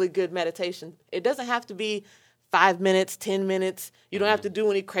have a really good meditation. It doesn't have to be 5 minutes, 10 minutes. You don't have to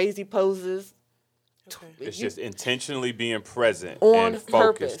do any crazy poses. Okay. It's just intentionally being present and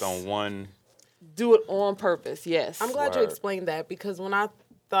focused on one. Do it on purpose, yes. I'm glad you explained that, because when I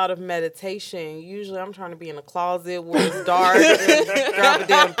thought of meditation, usually I'm trying to be in a closet where it's dark, grab a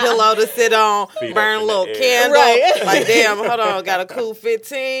damn pillow to sit on, burn a little candle. Right. Like, damn, hold on, got a cool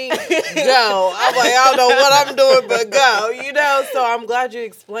 15. Go. I'm like, I don't know what I'm doing, but go. You know, so I'm glad you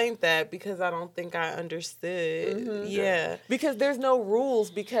explained that, because I don't think I understood. Yeah. Because there's no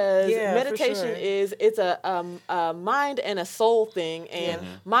rules, because meditation it's a mind and a soul thing, and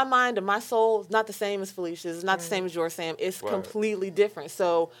my mind and my soul is not the same as Phylicia's, it's not the same as yours, Sam. It's completely different.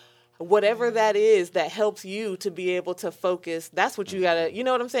 So whatever that is that helps you to be able to focus, that's what you gotta, you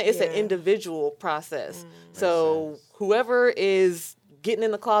know what I'm saying? It's an individual process. So whoever is getting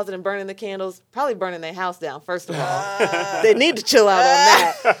in the closet and burning the candles, probably burning their house down, first of all. They need to chill out on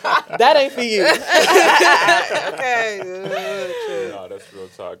that. That ain't for you. Okay. No, that's real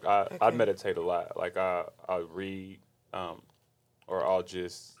talk. I meditate a lot. Like I'll read, or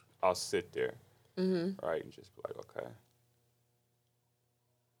I'll sit there, right, and just be like, okay,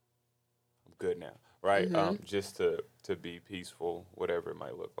 I'm good now, right? Just to be peaceful, whatever it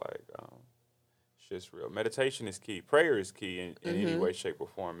might look like. It's just real. Meditation is key. Prayer is key in any way, shape, or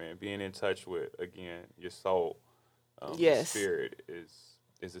form, man. Being in touch with, again, your soul, your spirit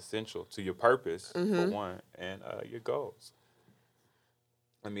is essential to your purpose, for one, and your goals.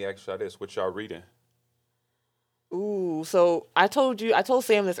 Let me ask y'all this. What y'all reading? Ooh, so I told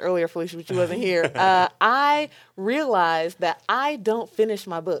Sam this earlier, Phylicia, but you wasn't here. I realized that I don't finish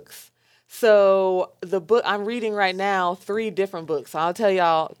my books. So the book I'm reading right now, 3 different books. So I'll tell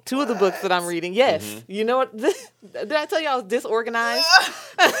y'all 2 of the books that I'm reading. Yes. You know what? Did I tell you I was disorganized?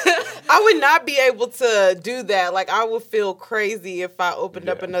 I would not be able to do that. Like, I would feel crazy if I opened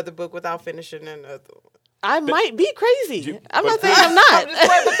up another book without finishing another one. I might be crazy. I'm not saying I'm not. I'm just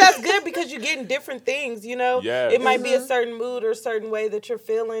worried, but that's good, because you're getting different things, you know? Yeah. It might be a certain mood or a certain way that you're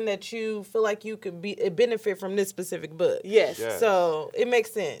feeling, that you feel like you could benefit from this specific book. Yes. So it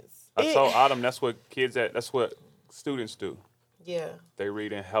makes sense. I told Autumn that's what students do. Yeah. They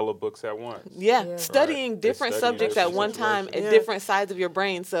reading hella books at once. Yeah. Studying different subjects at one time at different sides of your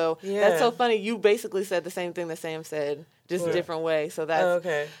brain. So that's so funny. You basically said the same thing that Sam said, just a different way. So that's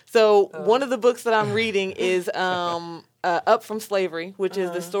okay. So one of the books that I'm reading is Up from Slavery, which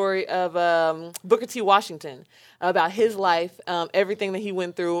is the story of Booker T. Washington, about his life, everything that he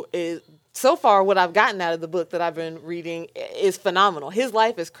went through. Is so far what I've gotten out of the book that I've been reading is phenomenal. His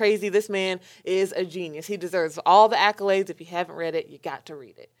life is crazy. This man is a genius. He deserves all the accolades. If you haven't read it, you got to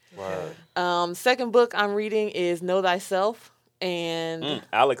read it. Wow. Second book I'm reading is Know Thyself. And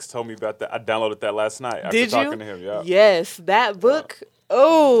Alex told me about that. I downloaded that last night after talking to him. Yeah. Yes, that book.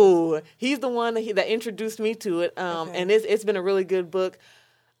 He's the one that introduced me to it. And it's been a really good book.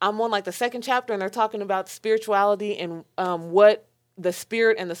 I'm on like the second chapter, and they're talking about spirituality and what the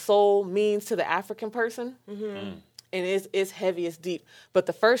spirit and the soul means to the African person. And it's heavy, it's deep. But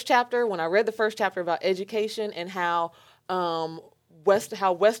the first chapter, when I read the first chapter about education and how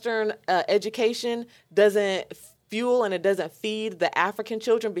Western education doesn't fuel and it doesn't feed the African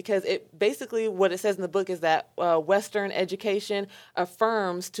children, because it basically, what it says in the book is that Western education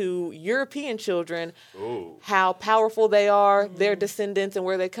affirms to European children how powerful they are, their descendants and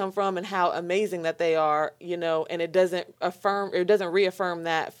where they come from, and how amazing that they are, and it doesn't reaffirm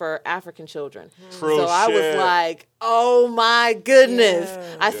that for African children. So I was like, oh my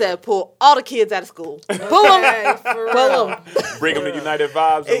goodness. I said, pull all the kids out of school. Pull them. Bring them to United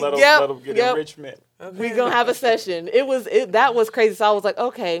Vibes and let them get enrichment. Okay. We're going to have a session. That was crazy. So I was like,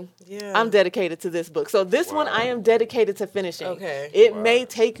 okay, I'm dedicated to this book. So this one I am dedicated to finishing. Okay. It may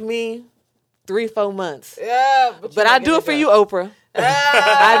take me 3-4 months. Yeah. But I do it for you, Oprah.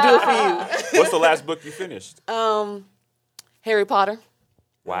 I do it for you. What's the last book you finished? Harry Potter.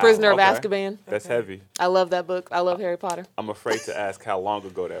 Wow. Prisoner of Azkaban. That's heavy. I love that book. I love Harry Potter. I'm afraid to ask how long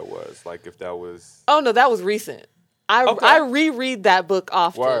ago that was. Like if that was... Oh, no, that was recent. I reread that book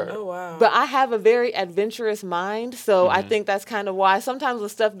often. Word. Oh, wow. But I have a very adventurous mind, so I think that's kind of why sometimes when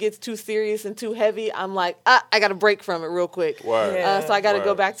stuff gets too serious and too heavy, I'm like, I got to break from it real quick. Word. So I got to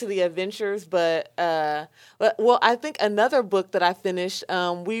go back to the adventures. But I think another book that I finished,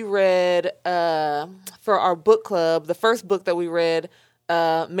 we read for our book club, the first book that we read,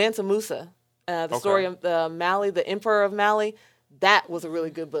 Mansa Musa, the story of Mali, the Emperor of Mali. That was a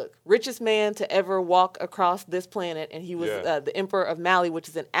really good book. Richest man to ever walk across this planet, and he was the Emperor of Mali, which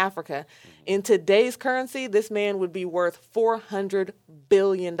is in Africa. In today's currency, this man would be worth $400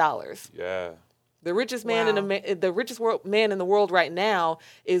 billion. Yeah. The richest man man in the world right now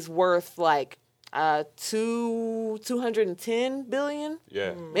is worth like $210 billion.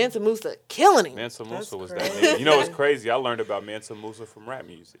 Yeah. Mansa Musa killing him. Mansa Musa was that nigga. You know what's crazy? I learned about Mansa Musa from rap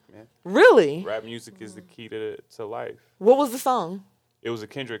music, man. Really? Rap music is the key to life. What was the song? It was a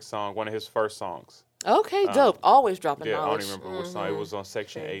Kendrick song, one of his first songs. Okay, dope. Always dropping knowledge. I don't even remember what song. It was on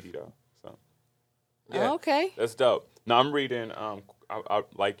Section 80 though. So. Yeah. Okay. That's dope. Now I'm reading. I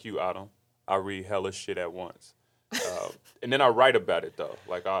like you, Adam. I read hella shit at once. And then I write about it though.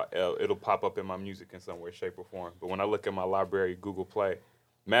 Like it'll pop up in my music in some way, shape, or form. But when I look at my library, Google Play,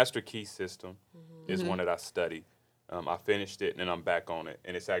 Master Key System is one that I study. I finished it and then I'm back on it,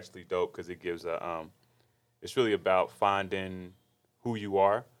 and it's actually dope because it gives it's really about finding who you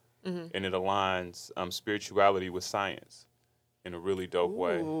are, and it aligns spirituality with science in a really dope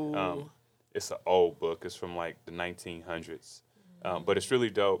way. It's an old book. It's from like the 1900s. But it's really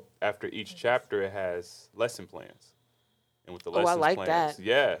dope. After each chapter, it has lesson plans. And with the lesson I like plans,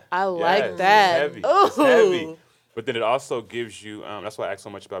 that. I like that. It's heavy. It's heavy. But then it also gives you, that's why I ask so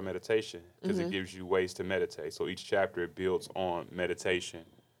much about meditation, because it gives you ways to meditate. So each chapter, it builds on meditation.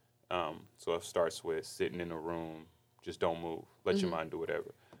 So it starts with sitting in a room, just don't move. Let your mind do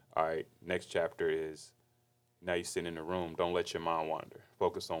whatever. All right, next chapter is, now you're sitting in the room, don't let your mind wander.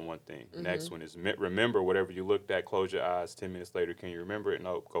 Focus on one thing. Next one is remember whatever you looked at, close your eyes, 10 minutes later, can you remember it?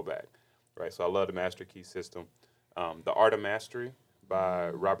 No, go back. Right, so I love the Master Key System. The Art of Mastery by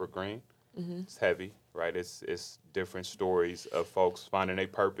Robert Greene. It's heavy, right? It's different stories of folks finding a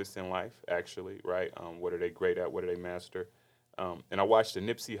purpose in life, actually, right? What are they great at? What do they master? And I watched a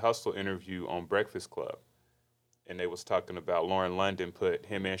Nipsey Hussle interview on Breakfast Club, and they was talking about Lauren London put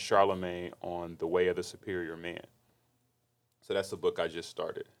him and Charlemagne on The Way of the Superior Man. So that's the book I just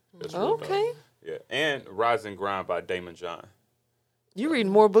started. That's real dope. Yeah, and Rise and Grind by Damon John. You read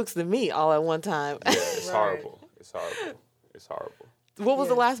more books than me all at one time. Yeah, it's horrible. It's horrible. It's horrible. What was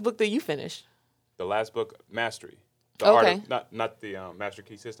the last book that you finished? The last book, Mastery. The Art of, not the Master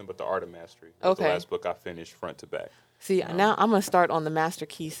Key System, but The Art of Mastery. It was the last book I finished front to back. See, now I'm gonna start on the Master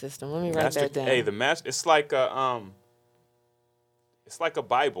Key System. Let me write that down. Hey, it's like a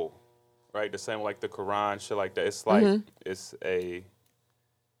Bible. right? The same like the Quran, shit like that. It's like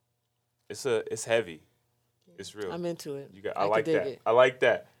it's heavy. It's real. I'm into it. I like that. It. I like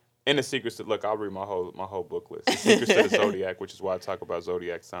that. And the secrets to look, I'll read my whole book list. The secrets to the Zodiac, which is why I talk about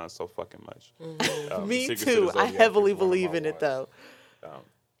Zodiac signs so fucking much. Me too. I heavily believe in it though.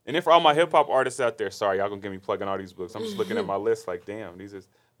 And then for all my hip hop artists out there, sorry, y'all gonna get me plugging all these books. I'm just looking at my list like, damn, these is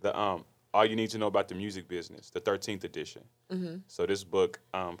the All You Need to Know About the Music Business, the 13th edition. So this book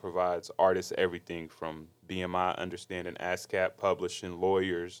provides artists everything from BMI, understanding ASCAP, publishing,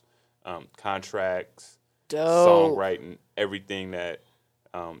 lawyers, contracts, songwriting, everything that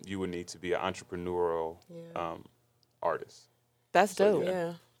you would need to be an entrepreneurial artist. That's dope.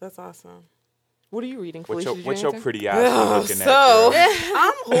 Yeah, that's awesome. What are you reading, Phylicia? What's your pretty eyes looking at? So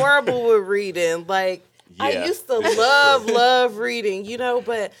I'm horrible with reading. Like I used to love reading,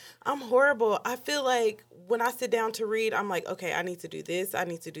 but I'm horrible. I feel like when I sit down to read, I'm like, okay, I need to do this, I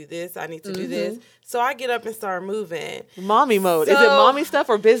need to do this, I need to do this. So I get up and start moving. Mommy mode. Is it mommy stuff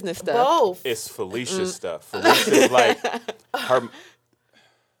or business stuff? Both. It's Phylicia stuff. Phylicia like her.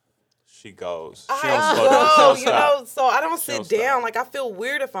 She goes. She don't slow down. She don't stop. So I don't sit down. Like I feel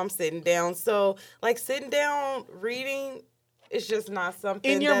weird if I'm sitting down. So like sitting down reading, it's just not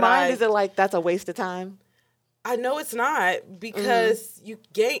something. In your mind, is it like that's a waste of time? I know it's not because you're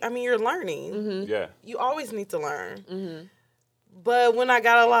learning. Yeah. You always need to learn. But when I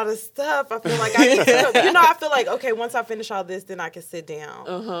got a lot of stuff, I feel like I need to, I feel like, okay, once I finish all this, then I can sit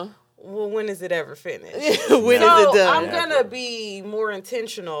down. Well, when is it ever finished? When is it done? I'm going to be more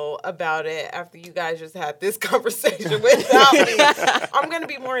intentional about it after you guys just had this conversation without me. I'm going to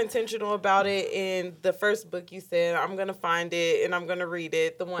be more intentional about it. In the first book you said, I'm going to find it and I'm going to read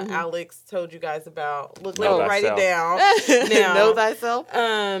it. The one Alex told you guys about. Look, let me write it down. Now, Know thyself?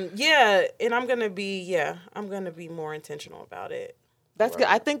 Yeah, and I'm going to be more intentional about it. That's good.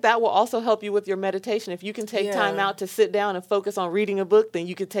 I think that will also help you with your meditation. If you can take time out to sit down and focus on reading a book, then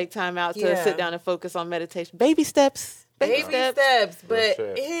you can take time out to sit down and focus on meditation. Baby steps. Baby steps. But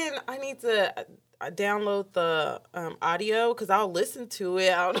I need to download the audio because I'll listen to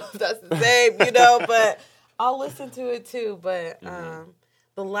it. I don't know if that's the same, but I'll listen to it too. But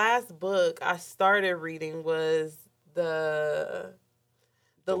the last book I started reading was the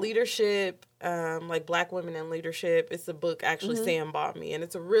leadership, like Black Women in Leadership. It's a book actually Sam bought me, and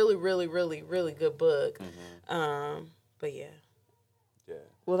it's a really, really, really, really good book. But yeah.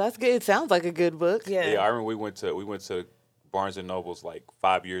 Well, that's good. It sounds like a good book. Yeah, I remember we went to Barnes and Noble's like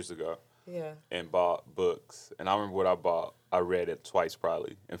 5 years ago. Yeah. And bought books, and I remember what I bought. I read it twice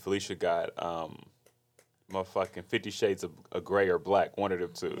probably, and Phylicia got motherfucking 50 Shades of Grey or Black, one of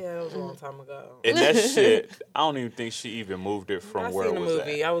them two. Yeah, it was a long time ago. And that shit, I don't even think she even moved it from where it was at. I seen the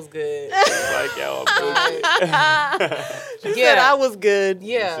movie. I was good. Like, yo, she said I was good.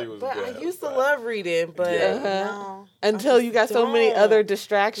 Yeah, but good. I used to love reading, but no. Until you got so many other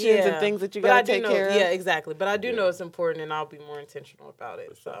distractions and things that you got to take care of. Yeah, exactly. But I do know it's important, and I'll be more intentional about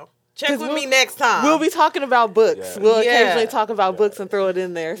it. So check with me next time. We'll be talking about books. Yeah. We'll occasionally talk about books and throw it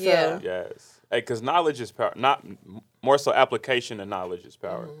in there. So. Yeah. Yes. Hey, because knowledge is power. Not more so application of knowledge is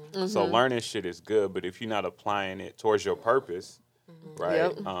power. So learning shit is good, but if you're not applying it towards your purpose,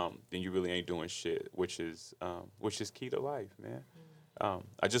 right, then you really ain't doing shit, which is key to life, man.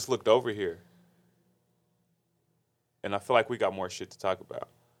 I just looked over here, and I feel like we got more shit to talk about.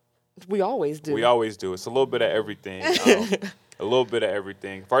 We always do. We always do. It's a little bit of everything. A little bit of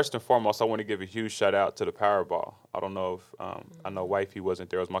everything. First and foremost, I want to give a huge shout out to the Powerball. I don't know if I know Wifey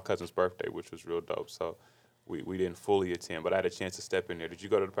wasn't there. It was my cousin's birthday, which was real dope. So we didn't fully attend, but I had a chance to step in there. Did you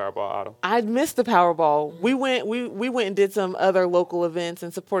go to the Powerball, Otto? I missed the Powerball. We went and did some other local events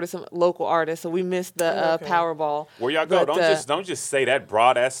and supported some local artists, so we missed the Powerball. Where y'all go? Don't just say that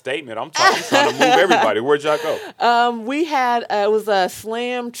broad ass statement. I'm trying to move everybody. Where'd y'all go? We had it was a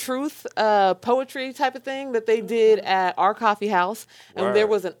slam truth poetry type of thing that they did at our coffee house, and there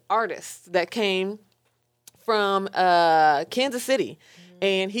was an artist that came from Kansas City.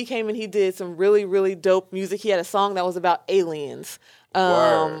 And he came and he did some really, really dope music. He had a song that was about aliens.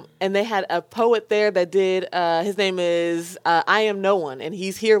 And they had a poet there that did, his name is I Am No One, and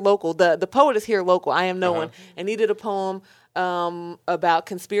he's here local. The poet is here local, I Am No One. And he did a poem about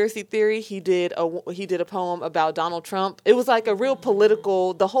conspiracy theory. He did a poem about Donald Trump. It was like a real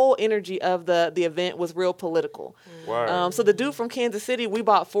political, the whole energy of the event was real political. So the dude from Kansas City, we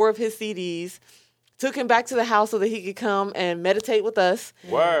bought 4 of his CDs. Took him back to the house so that he could come and meditate with us.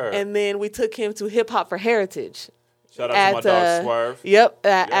 And then we took him to Hip Hop for Heritage. Shout out to my dog Swerve. Yep,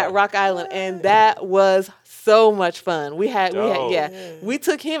 at Rock Island. And that was so much fun. We had we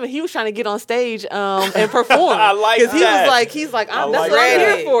took him and he was trying to get on stage and perform. I like that. Because he's like that's what I'm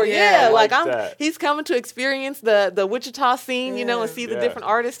here for. Yeah, like he's coming to experience the Wichita scene, and see the different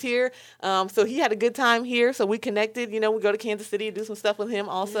artists here. So he had a good time here. So we connected. We go to Kansas City and do some stuff with him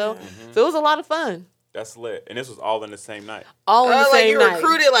also. So it was a lot of fun. That's lit. And this was all in the same night. All in the same night. You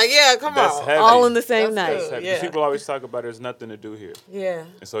recruited, come That's on. Heavy. All in the same night. That's heavy. People always talk about there's nothing to do here. Yeah.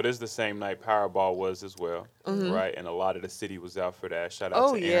 And so this is the same night Powerball was as well, right? And a lot of the city was out for that. Shout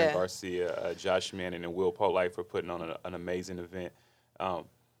out to Aaron Garcia, Josh Manning, and Will Polite for putting on an amazing event. It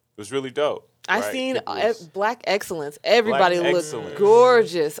was really dope. I seen Black Excellence. Everybody looked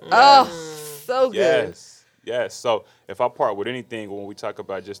gorgeous. Oh, so good. Yes. So if I part with anything when we talk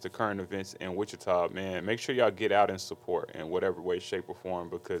about just the current events in Wichita, man, make sure y'all get out and support in whatever way, shape, or form,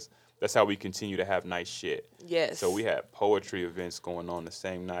 because that's how we continue to have nice shit. Yes. So we had poetry events going on the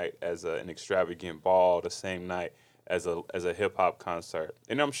same night as an extravagant ball, the same night as a hip hop concert,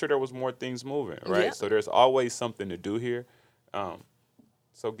 and I'm sure there was more things moving, right? Yeah. So there's always something to do here.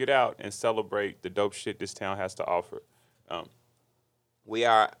 So get out and celebrate the dope shit this town has to offer. We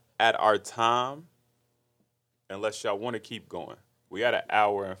are at our time. Unless y'all want to keep going. We at 1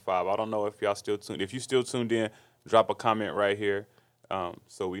 hour and 5. I don't know if y'all still tuned. If you still tuned in, drop a comment right here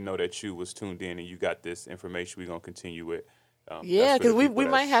so we know that you was tuned in and you got this information we're going to continue with. Because we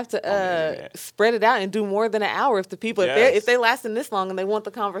might have to spread it out and do more than an hour if the people, if they lasting this long and they want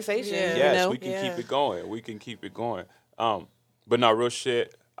the conversation. Yes, we can keep it going. We can keep it going. But no, real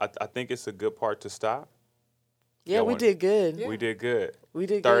shit, I think it's a good part to stop. Yeah, we did good. We did good. We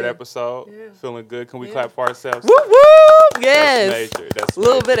did Third good. episode, feeling good. Can we clap for ourselves? Woo woo! Yes. That's major. That's a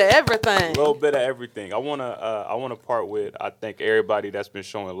little bit of everything. A little bit of everything. I wanna part with, I thank everybody that's been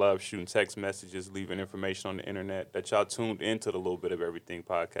showing love, shooting text messages, leaving information on the internet, that y'all tuned into the Little Bit of Everything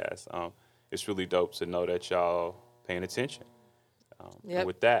podcast. It's really dope to know that y'all paying attention. And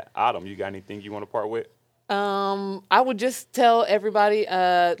with that, Autumn, you got anything you want to part with? I would just tell everybody,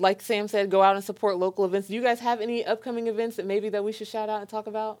 like Sam said, go out and support local events. Do you guys have any upcoming events that we should shout out and talk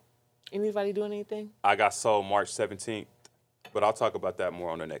about? Anybody doing anything? I got Soul March 17th, but I'll talk about that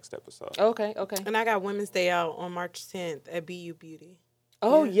more on the next episode. Okay. And I got Women's Day out on March 10th at BU Beauty.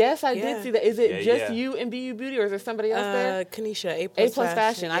 Oh, yes, I did see that. Is it just you and BU Beauty, or is there somebody else there? Kanisha, A+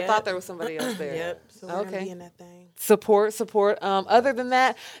 Fashion. Yep. I thought there was somebody else there. Yep. So we're going to be in that thing. Support. Other than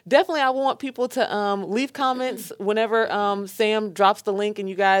that, definitely I want people to leave comments whenever Sam drops the link and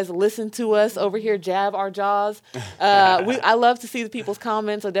you guys listen to us over here, jab our jaws. I love to see the people's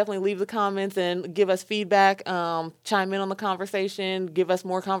comments, so definitely leave the comments and give us feedback, chime in on the conversation, give us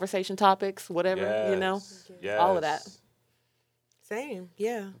more conversation topics, whatever, all of that. Same,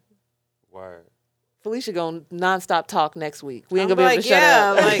 yeah. Word. Phylicia gonna nonstop talk next week. We ain't gonna be able to shut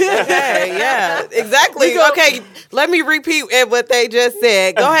up. Okay, yeah, exactly. Okay, let me repeat what they just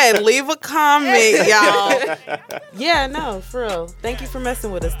said. Go ahead, leave a comment, y'all. Yeah, no, for real. Thank you for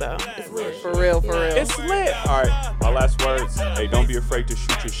messing with us, though. It's lit. For real. It's lit. All right, my last words. Hey, don't be afraid to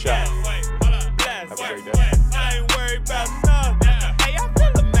shoot your shot. Have a great day.